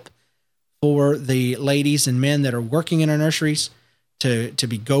help for the ladies and men that are working in our nurseries to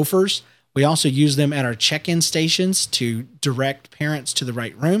be gophers. We also use them at our check-in stations to direct parents to the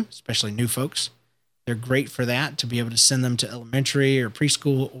right room, especially new folks. They're great for that, to be able to send them to elementary or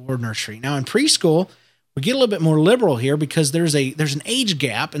preschool or nursery. Now, in preschool, we get a little bit more liberal here because there's an age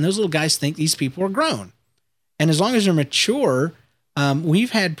gap, and those little guys think these people are grown. And as long as they're mature,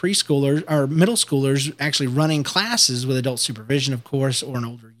 we've had preschoolers or middle schoolers actually running classes with adult supervision, of course, or an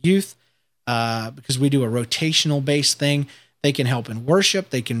older youth, because we do a rotational-based thing. They can help in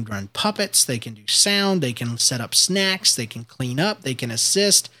worship. They can run puppets. They can do sound. They can set up snacks. They can clean up. They can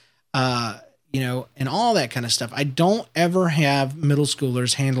assist, and all that kind of stuff. I don't ever have middle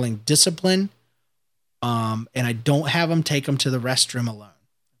schoolers handling discipline, and I don't have them take them to the restroom alone.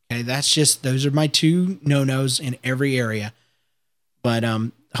 Okay, those are my 2 no-nos in every area. But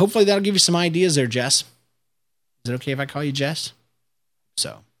hopefully that'll give you some ideas there, Jess. Is it okay if I call you Jess?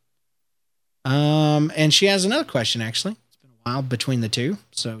 So, and she has another question, actually. While between the 2,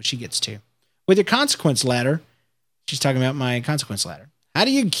 so she gets 2. With your consequence ladder, she's talking about my consequence ladder. How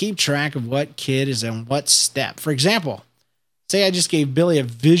do you keep track of what kid is in what step? For example, say I just gave Billy a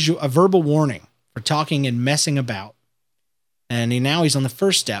verbal warning for talking and messing about, and now he's on the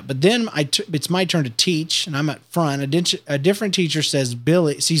first step. But then it's my turn to teach, and I'm up front. A different teacher sees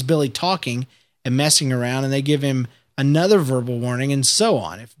Billy talking and messing around, and they give him another verbal warning, and so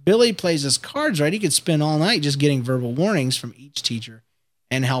on. If Billy plays his cards right, he could spend all night just getting verbal warnings from each teacher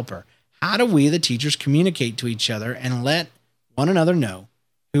and helper. How do we, the teachers, communicate to each other and let one another know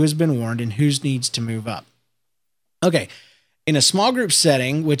who has been warned and who needs to move up? Okay, in a small group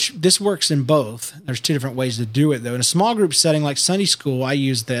setting, which this works in both, there's 2 different ways to do it, though. In a small group setting like Sunday school, I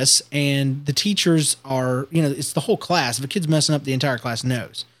use this, and the teachers are, it's the whole class. If a kid's messing up, the entire class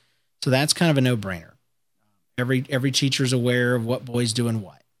knows. So that's kind of a no-brainer. Every teacher's aware of what boy's doing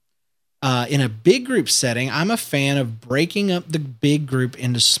what. In a big group setting, I'm a fan of breaking up the big group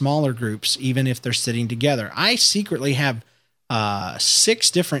into smaller groups, even if they're sitting together. I secretly have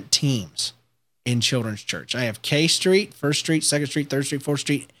 6 different teams in Children's Church. I have K Street, 1st Street, 2nd Street, 3rd Street, 4th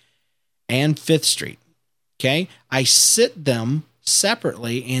Street, and 5th Street. Okay? I sit them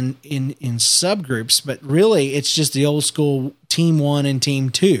separately in subgroups, but really it's just the old school team 1 and team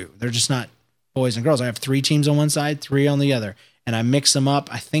 2. They're just not boys and girls. I have 3 teams on one side, 3 on the other, and I mix them up.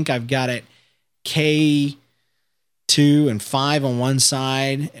 I think I've got it K2 and 5 on one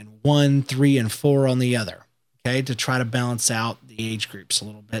side and 1, 3, and 4 on the other. Okay, to try to balance out the age groups a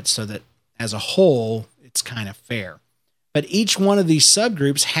little bit so that as a whole, it's kind of fair. But each one of these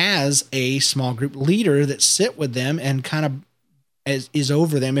subgroups has a small group leader that sit with them and kind of is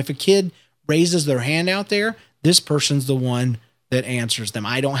over them. If a kid raises their hand out there, this person's the one that answers them.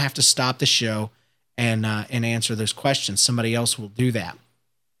 I don't have to stop the show and answer those questions. Somebody else will do that.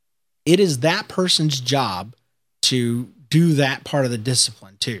 It is that person's job to do that part of the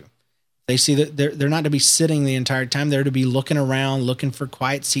discipline too. They see that they're not to be sitting the entire time. They're to be looking around, looking for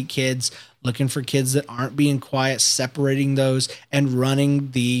quiet seat kids, looking for kids that aren't being quiet, separating those, and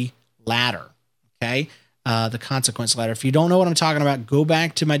running the ladder. Okay, the consequence ladder. If you don't know what I'm talking about, go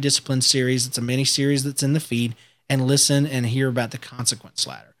back to my discipline series. It's a mini series that's in the feed, and listen and hear about the consequence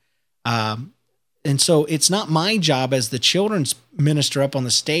ladder. And so it's not my job as the children's minister up on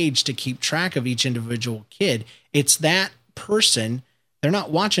the stage to keep track of each individual kid. It's that person. They're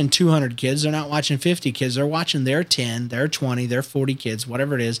not watching 200 kids. They're not watching 50 kids. They're watching their 10, their 20, their 40 kids,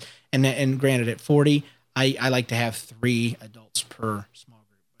 whatever it is. And granted, at 40, I like to have 3 adults per small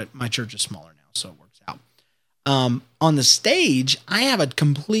group, but my church is smaller now, so it works out. On the stage, I have a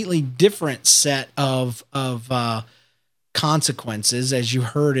completely different set of consequences, as you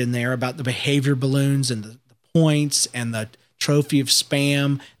heard in there about the behavior balloons and the points and the trophy of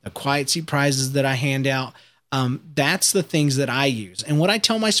spam, the quiet seat prizes that I hand out. That's the things that I use. And what I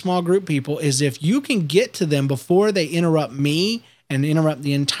tell my small group people is if you can get to them before they interrupt me and interrupt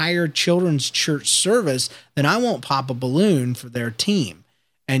the entire children's church service, then I won't pop a balloon for their team.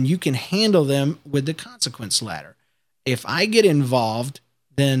 And you can handle them with the consequence ladder. If I get involved,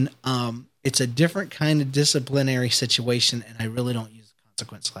 then it's a different kind of disciplinary situation, and I really don't use the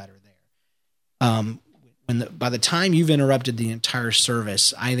consequence ladder there. By the time you've interrupted the entire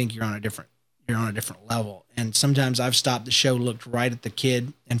service, I think you're on a different level. And sometimes I've stopped the show, looked right at the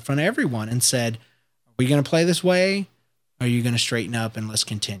kid in front of everyone, and said, "Are we going to play this way? Or are you going to straighten up and let's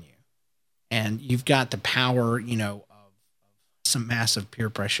continue?" And you've got the power, of some massive peer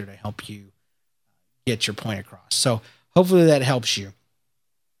pressure to help you get your point across. So hopefully that helps you.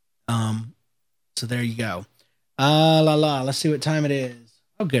 So there you go. Let's see what time it is.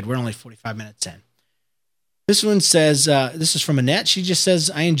 Oh, good. We're only 45 minutes in. This one says, this is from Annette. She just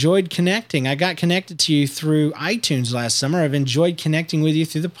says, "I enjoyed connecting. I got connected to you through iTunes last summer. I've enjoyed connecting with you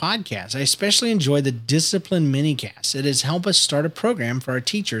through the podcast. I especially enjoy the Discipline Minicast. It has helped us start a program for our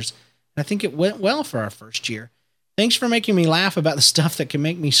teachers. And I think it went well for our first year. Thanks for making me laugh about the stuff that can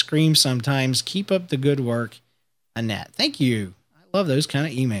make me scream sometimes. Keep up the good work, Annette." Thank you. I love those kind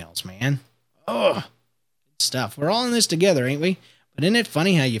of emails, man. Oh, good stuff. We're all in this together, ain't we? But isn't it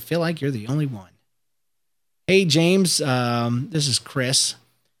funny how you feel like you're the only one? Hey, James, this is Chris.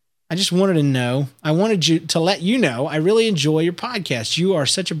 I just wanted to know, I wanted to let you know, I really enjoy your podcast. You are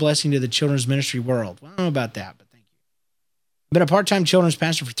such a blessing to the children's ministry world. Well, I don't know about that, but thank you. I've been a part-time children's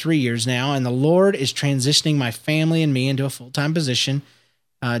pastor for 3 years now, and the Lord is transitioning my family and me into a full-time position.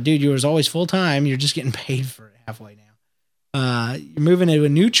 Dude, you was always full-time. You're just getting paid for it halfway now. You're moving into a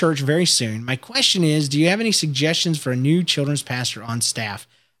new church very soon. My question is, do you have any suggestions for a new children's pastor on staff?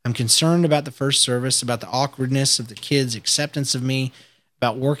 I'm concerned about the first service, about the awkwardness of the kids' acceptance of me,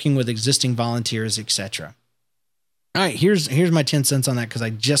 about working with existing volunteers, etc. All right, here's my 10 cents on that, because I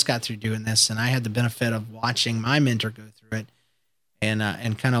just got through doing this, and I had the benefit of watching my mentor go through it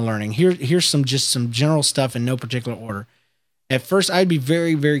and kind of learning. Here's some general stuff in no particular order. At first, I'd be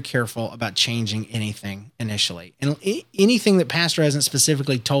very, very careful about changing anything initially, and anything that pastor hasn't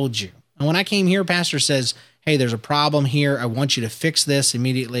specifically told you. And when I came here, pastor says, "Hey, there's a problem here. I want you to fix this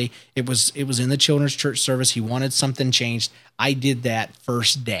immediately." It was in the children's church service. He wanted something changed. I did that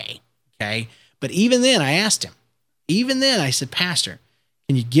first day. Okay. But even then I asked him, I said, "Pastor,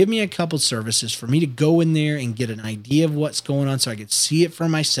 can you give me a couple services for me to go in there and get an idea of what's going on so I could see it for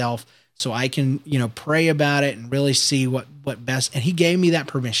myself, so I can, pray about it and really see what best." And he gave me that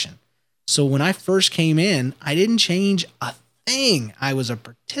permission. So when I first came in, I didn't change a thing. I was a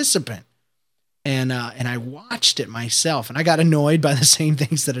participant. And I watched it myself, and I got annoyed by the same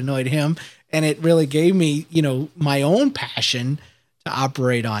things that annoyed him. And it really gave me, my own passion to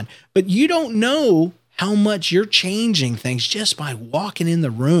operate on. But you don't know how much you're changing things just by walking in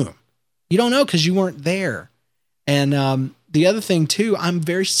the room. You don't know, because you weren't there. And the other thing too, I'm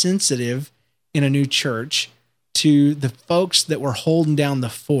very sensitive in a new church to the folks that were holding down the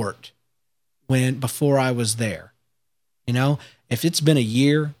fort before I was there. If it's been a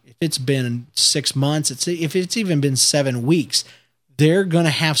year, if it's been 6 months, if it's even been 7 weeks, they're going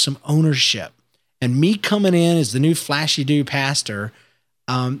to have some ownership. And me coming in as the new flashy-do pastor,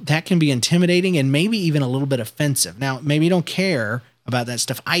 that can be intimidating and maybe even a little bit offensive. Now, maybe you don't care about that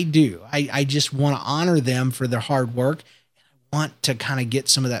stuff. I do. I just want to honor them for their hard work. And I want to kind of get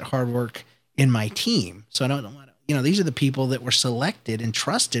some of that hard work in my team. So I don't want to, these are the people that were selected and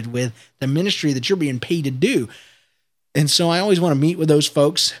trusted with the ministry that you're being paid to do. And so I always want to meet with those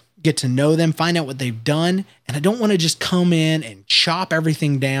folks, get to know them, find out what they've done. And I don't want to just come in and chop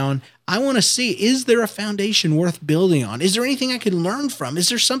everything down. I want to see, is there a foundation worth building on? Is there anything I could learn from? Is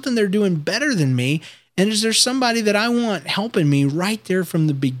there something they're doing better than me? And is there somebody that I want helping me right there from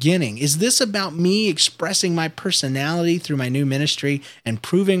the beginning? Is this about me expressing my personality through my new ministry and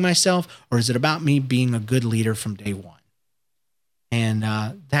proving myself? Or is it about me being a good leader from day one? And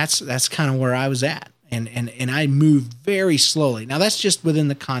that's kind of where I was at. And I move very slowly. Now, that's just within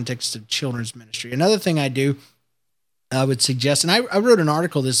the context of children's ministry. Another thing I would suggest, and I wrote an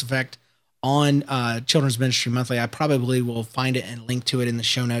article to this effect on Children's Ministry Monthly. I probably will find it and link to it in the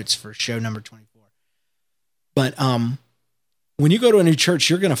show notes for show number 24. But when you go to a new church,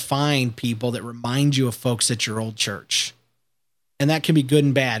 you're going to find people that remind you of folks at your old church. And that can be good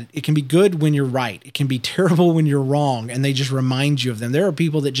and bad. It can be good when you're right. It can be terrible when you're wrong, and they just remind you of them. There are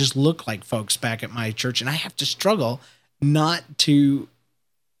people that just look like folks back at my church, and I have to struggle not to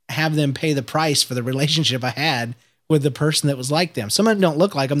have them pay the price for the relationship I had with the person that was like them. Some of them don't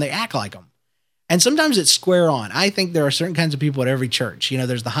look like them. They act like them. And sometimes it's square on. I think there are certain kinds of people at every church.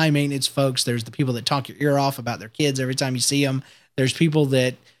 There's the high maintenance folks. There's the people that talk your ear off about their kids every time you see them. There's people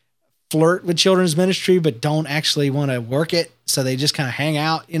that flirt with children's ministry, but don't actually want to work it. So they just kind of hang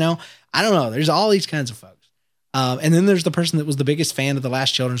out, I don't know. There's all these kinds of folks. And then there's the person that was the biggest fan of the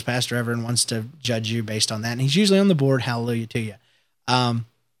last children's pastor ever and wants to judge you based on that. And he's usually on the board. Hallelujah to you.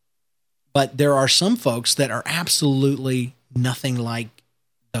 But there are some folks that are absolutely nothing like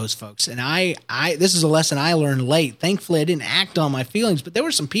those folks. And this is a lesson I learned late. Thankfully, I didn't act on my feelings, but there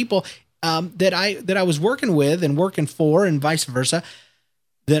were some people that I was working with and working for and vice versa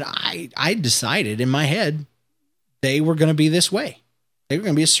that I decided in my head they were going to be this way. They were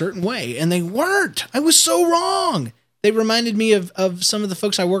going to be a certain way, and they weren't. I was so wrong. They reminded me of some of the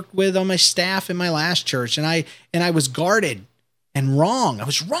folks I worked with on my staff in my last church, and I was guarded and wrong. I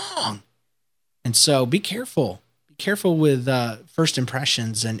was wrong. And so be careful. Be careful with first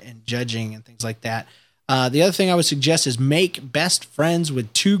impressions and judging and things like that. The other thing I would suggest is make best friends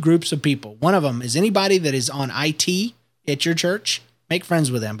with two groups of people. One of them is anybody that is on IT at your church. Make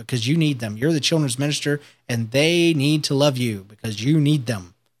friends with them because you need them. You're the children's minister, and they need to love you because you need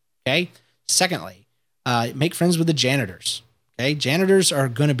them. Okay? Secondly, make friends with the janitors. Okay? Janitors are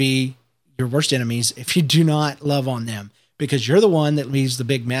going to be your worst enemies if you do not love on them because you're the one that leaves the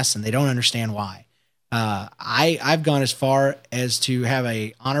big mess, and they don't understand why. I've gone as far as to have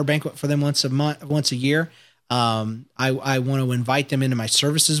a honor banquet for them once a year. I want to invite them into my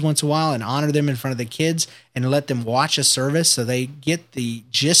services once in a while and honor them in front of the kids and let them watch a service so they get the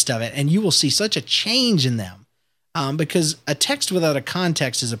gist of it. And you will see such a change in them because a text without a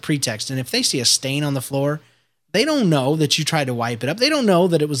context is a pretext. And if they see a stain on the floor, they don't know that you tried to wipe it up. They don't know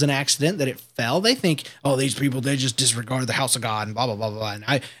that it was an accident, that it fell. They think, oh, these people, they just disregard the house of God and blah, blah, blah, blah.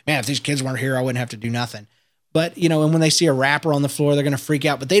 And if these kids weren't here, I wouldn't have to do nothing. But, and when they see a wrapper on the floor, they're going to freak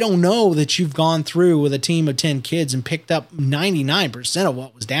out. But they don't know that you've gone through with a team of 10 kids and picked up 99% of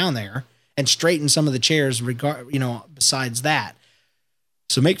what was down there and straightened some of the chairs, besides that.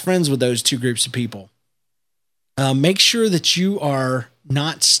 So make friends with those two groups of people. Make sure that you are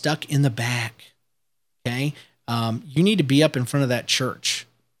not stuck in the back, okay? You need to be up in front of that church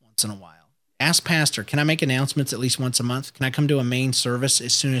once in a while. Ask pastor, can I make announcements at least once a month? Can I come to a main service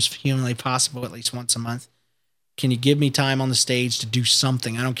as soon as humanly possible at least once a month? Can you give me time on the stage to do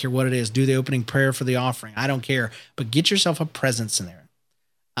something? I don't care what it is. Do the opening prayer for the offering. I don't care. But get yourself a presence in there.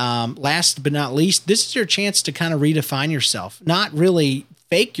 Last but not least, this is your chance to kind of redefine yourself. Not really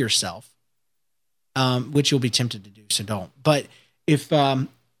fake yourself, which you'll be tempted to do, so don't. But if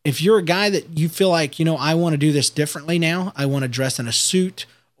you're a guy that you feel like, I want to do this differently now. I want to dress in a suit,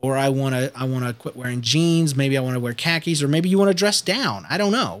 or I want to quit wearing jeans. Maybe I want to wear khakis, or maybe you want to dress down. I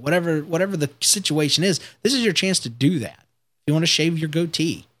don't know. Whatever the situation is, this is your chance to do that. If you want to shave your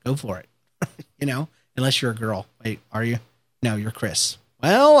goatee, go for it. Unless you're a girl. Wait, are you? No, you're Chris.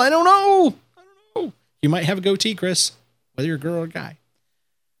 Well, I don't know. You might have a goatee, Chris, whether you're a girl or a guy.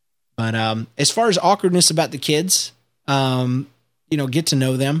 But as far as awkwardness about the kids, get to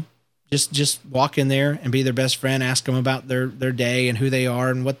know them. Just walk in there and be their best friend. Ask them about their day and who they are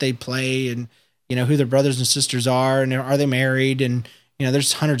and what they play and, who their brothers and sisters are and are they married? And,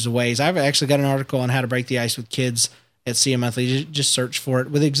 there's hundreds of ways. I've actually got an article on how to break the ice with kids at CM Monthly. Just search for it.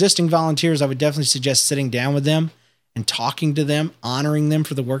 With existing volunteers, I would definitely suggest sitting down with them and talking to them, honoring them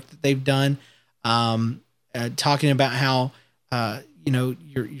for the work that they've done, talking about how,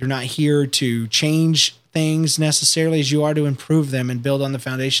 you're not here to change things necessarily as you are to improve them and build on the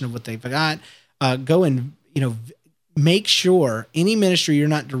foundation of what they've got. Go and, make sure any ministry you're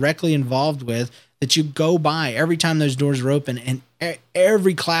not directly involved with that you go by every time those doors are open and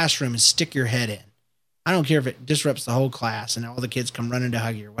every classroom and stick your head in. I don't care if it disrupts the whole class and all the kids come running to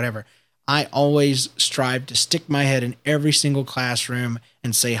hug you or whatever. I always strive to stick my head in every single classroom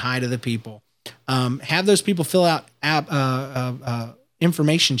and say hi to the people. Have those people fill out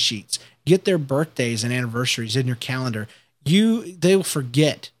information sheets. Get their birthdays and anniversaries in your calendar. They will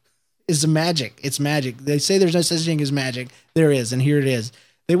forget. It's magic. It's magic. They say there's no such thing as magic. There is, and here it is.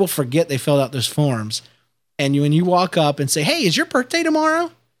 They will forget they filled out those forms. And when you walk up and say, hey, is your birthday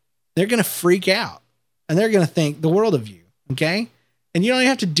tomorrow? They're going to freak out. And they're going to think the world of you, okay? And you don't even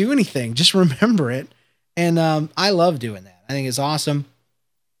have to do anything. Just remember it. And I love doing that. I think it's awesome.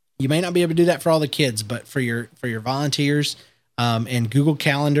 You may not be able to do that for all the kids, but for your volunteers, and Google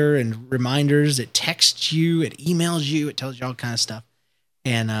Calendar and reminders, it texts you, it emails you, it tells you all kind of stuff.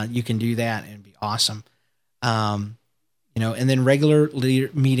 And you can do that and it'd be awesome. And then regular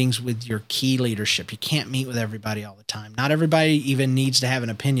meetings with your key leadership. You can't meet with everybody all the time. Not everybody even needs to have an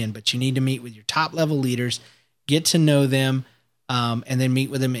opinion, but you need to meet with your top level leaders, get to know them, and then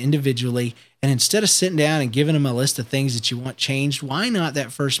meet with them individually And instead of sitting down and giving them a list of things that you want changed, why not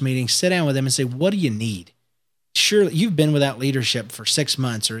that first meeting, sit down with them and say, what do you need? Surely you've been without leadership for 6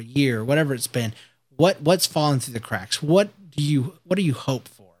 months or a year, or whatever it's been. What's fallen through the cracks? What do you hope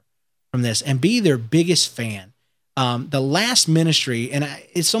for from this? And be their biggest fan. The last ministry, and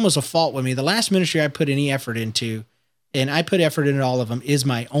it's almost a fault with me, the last ministry I put any effort into, and I put effort into all of them, is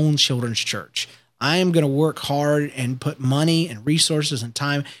my own children's church. I am going to work hard and put money and resources and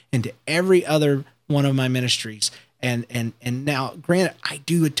time into every other one of my ministries. And now, granted, I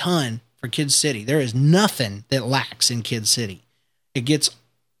do a ton for Kids City. There is nothing that lacks in Kids City. It gets,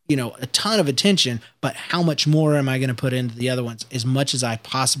 a ton of attention, but how much more am I going to put into the other ones? As much as I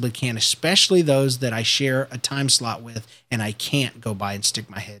possibly can, especially those that I share a time slot with and I can't go by and stick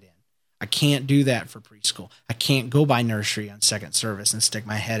my head in. I can't do that for preschool. I can't go by nursery on second service and stick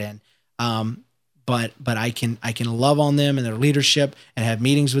my head in. But I can love on them and their leadership and have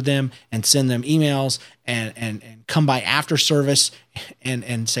meetings with them and send them emails and come by after service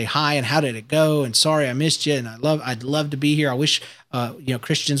and say hi and how did it go and sorry I missed you and I'd love to be here. I wish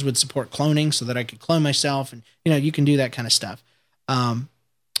Christians would support cloning so that I could clone myself, and you can do that kind of stuff. And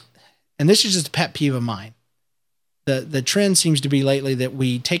this is just a pet peeve of mine. The trend seems to be lately that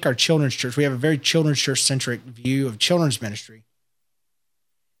we take our children's church. We have a very children's church centric view of children's ministry.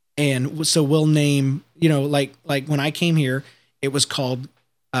 And so we'll name, like when I came here, it was called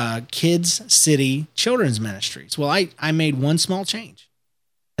Kids City Children's Ministries. Well, I made one small change,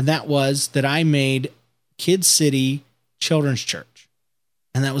 and that was that I made Kids City Children's Church,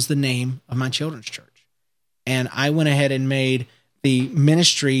 and that was the name of my children's church. And I went ahead and made the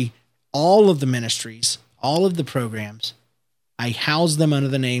ministry, all of the ministries, all of the programs, I housed them under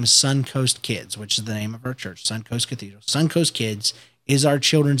the name Suncoast Kids, which is the name of our church, Suncoast Cathedral. Suncoast Kids is our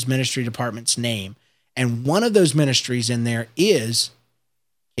children's ministry department's name. And one of those ministries in there is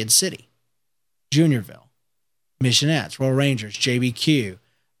Kids City, Juniorville, Missionettes, Royal Rangers, JBQ,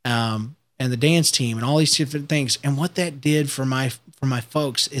 and the dance team and all these different things. And what that did for my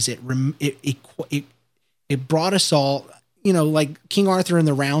folks is it brought us all, like King Arthur and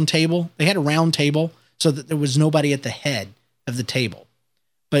the Round Table. They had a round table so that there was nobody at the head of the table.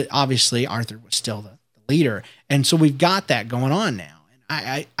 But obviously Arthur was still the leader. And so we've got that going on now.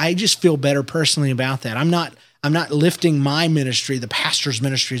 And I just feel better personally about that. I'm not lifting my ministry. The pastor's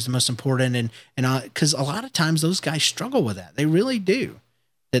ministry is the most important. And because a lot of times those guys struggle with that. They really do.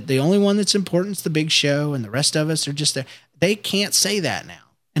 That the only one that's important is the big show and the rest of us are just there. They can't say that now.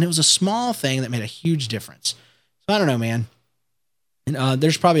 And it was a small thing that made a huge difference. So I don't know, man. And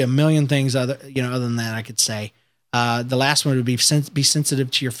there's probably a million things other than that I could say. The last one would be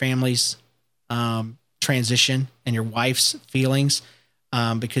sensitive to your family's transition and your wife's feelings.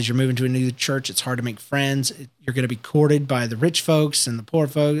 Because you're moving to a new church, it's hard to make friends. You're going to be courted by the rich folks and the poor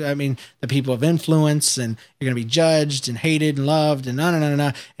folks. I mean, the people of influence, and you're going to be judged and hated and loved and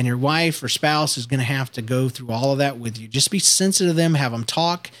no. And your wife or spouse is going to have to go through all of that with you. Just be sensitive to them, have them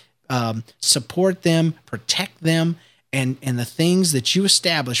talk, support them, protect them, and the things that you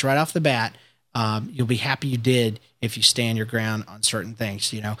establish right off the bat, you'll be happy you did if you stand your ground on certain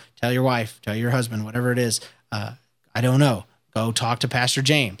things. Tell your wife, tell your husband, whatever it is. I don't know. Go talk to Pastor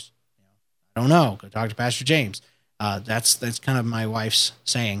James. I don't know. Go talk to Pastor James. That's kind of my wife's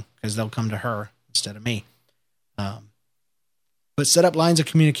saying, because they'll come to her instead of me. But set up lines of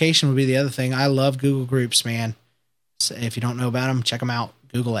communication would be the other thing. I love Google Groups, man. So if you don't know about them, check them out.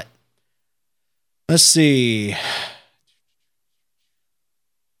 Google it. Let's see.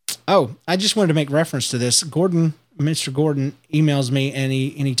 Oh, I just wanted to make reference to this. Mr. Gordon emails me and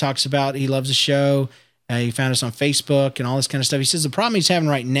he talks about he loves the show. He found us on Facebook and all this kind of stuff. He says the problem he's having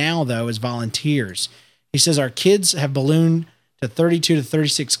right now, though, is volunteers. He says our kids have ballooned to 32 to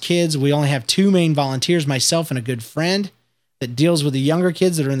 36 kids. We only have 2 main volunteers, myself and a good friend that deals with the younger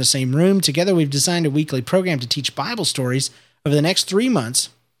kids that are in the same room. Together, we've designed a weekly program to teach Bible stories over the next 3 months.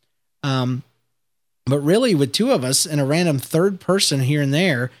 But really, with 2 of us and a random third person here and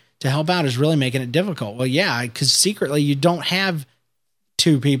there to help out is really making it difficult. Well, yeah, because secretly you don't have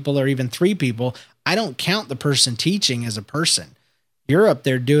 2 people or even 3 people. I don't count the person teaching as a person. You're up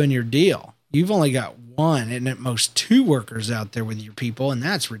there doing your deal. You've only got 1 and at most 2 workers out there with your people, and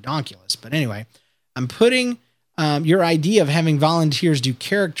that's ridiculous. But anyway, I'm putting your idea of having volunteers do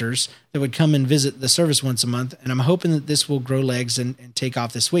characters that would come and visit the service once a month, and I'm hoping that this will grow legs and take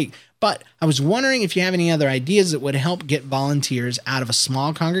off this week. But I was wondering if you have any other ideas that would help get volunteers out of a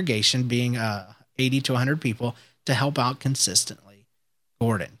small congregation, being 80 to 100 people, to help out consistently.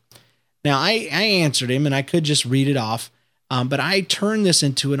 Gordon. Now, I answered him, and I could just read it off, but I turned this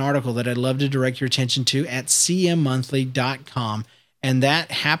into an article that I'd love to direct your attention to at cmmonthly.com. And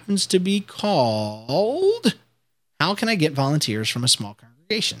that happens to be called, How Can I Get Volunteers from a Small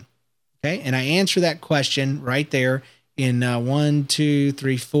Congregation? Okay. And I answer that question right there in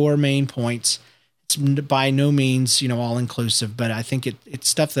 4 main points. It's by no means, all inclusive, but I think it's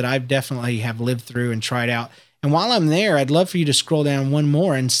stuff that I've definitely have lived through and tried out. And while I'm there, I'd love for you to scroll down one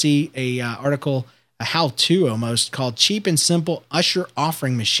more and see a article, a how-to almost, called Cheap and Simple Usher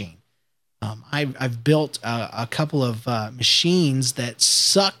Offering Machine. I've built a couple of machines that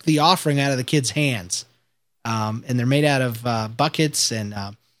suck the offering out of the kids' hands. And they're made out of buckets and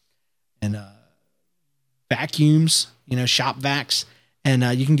vacuums, shop vacs. And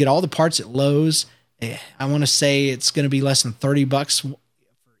you can get all the parts at Lowe's. I want to say it's going to be less than $30 for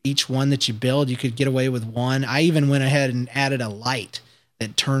each one that you build. You could get away with one. I even went ahead and added a light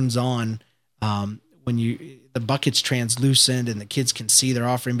that turns on when the bucket's translucent and the kids can see their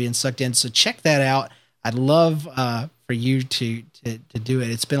offering being sucked in. So check that out. I'd love for you to do it.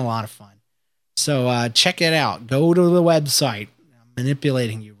 It's been a lot of fun. So check it out. Go to the website. I'm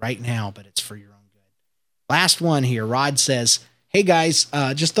manipulating you right now, but it's for your own good. Last one here. Rod says, hey guys,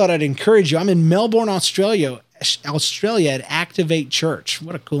 just thought I'd encourage you. I'm in Melbourne, Australia at Activate Church.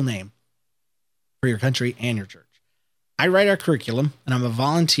 What a cool name for your country and your church. I write our curriculum, and I'm a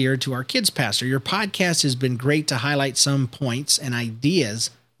volunteer to our kids pastor. Your podcast has been great to highlight some points and ideas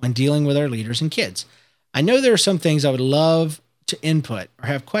when dealing with our leaders and kids. I know there are some things I would love to input or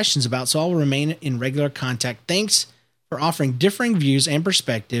have questions about, so I'll remain in regular contact. Thanks for offering differing views and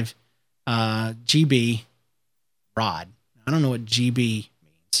perspective. GB Rod. I don't know what GB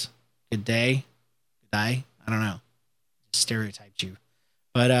means. Good day? Good day? I don't know. Stereotyped you.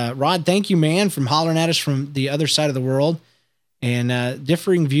 But Rod, thank you, man, from hollering at us from the other side of the world, and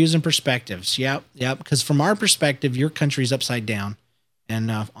differing views and perspectives. Yep. Because from our perspective, your country's upside down,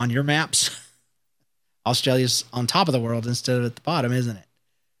 and on your maps, Australia's on top of the world instead of at the bottom, isn't it?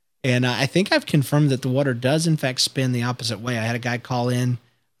 And I think I've confirmed that the water does, in fact, spin the opposite way. I had a guy call in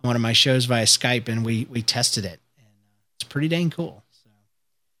on one of my shows via Skype, and we tested it, and it's pretty dang cool.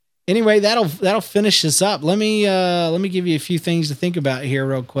 Anyway, that'll finish this up. Let me give you a few things to think about here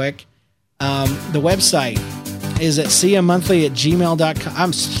real quick. The website is at siamonthly@gmail.com.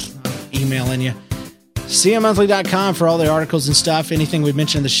 I'm emailing you. siamonthly.com for all the articles and stuff. Anything we've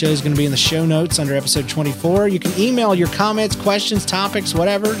mentioned in the show is going to be in the show notes under episode 24. You can email your comments, questions, topics,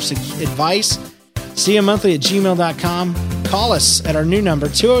 whatever, advice, siamonthly@gmail.com. Call us at our new number,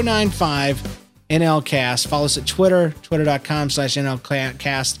 2095-NLCast. Follow us at Twitter,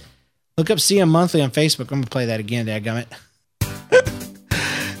 twitter.com/NLCast. Look up See 'Em Monthly on Facebook. I'm going to play that again, dadgummit.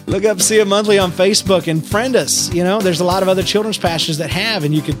 Look up See 'Em Monthly on Facebook and friend us. There's a lot of other children's pastors that have,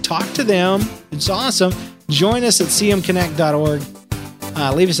 and you can talk to them. It's awesome. Join us at cmconnect.org.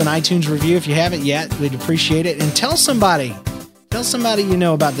 Leave us an iTunes review if you haven't yet. We'd appreciate it. And tell somebody you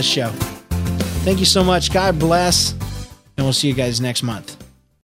know about the show. Thank you so much. God bless. And we'll see you guys next month.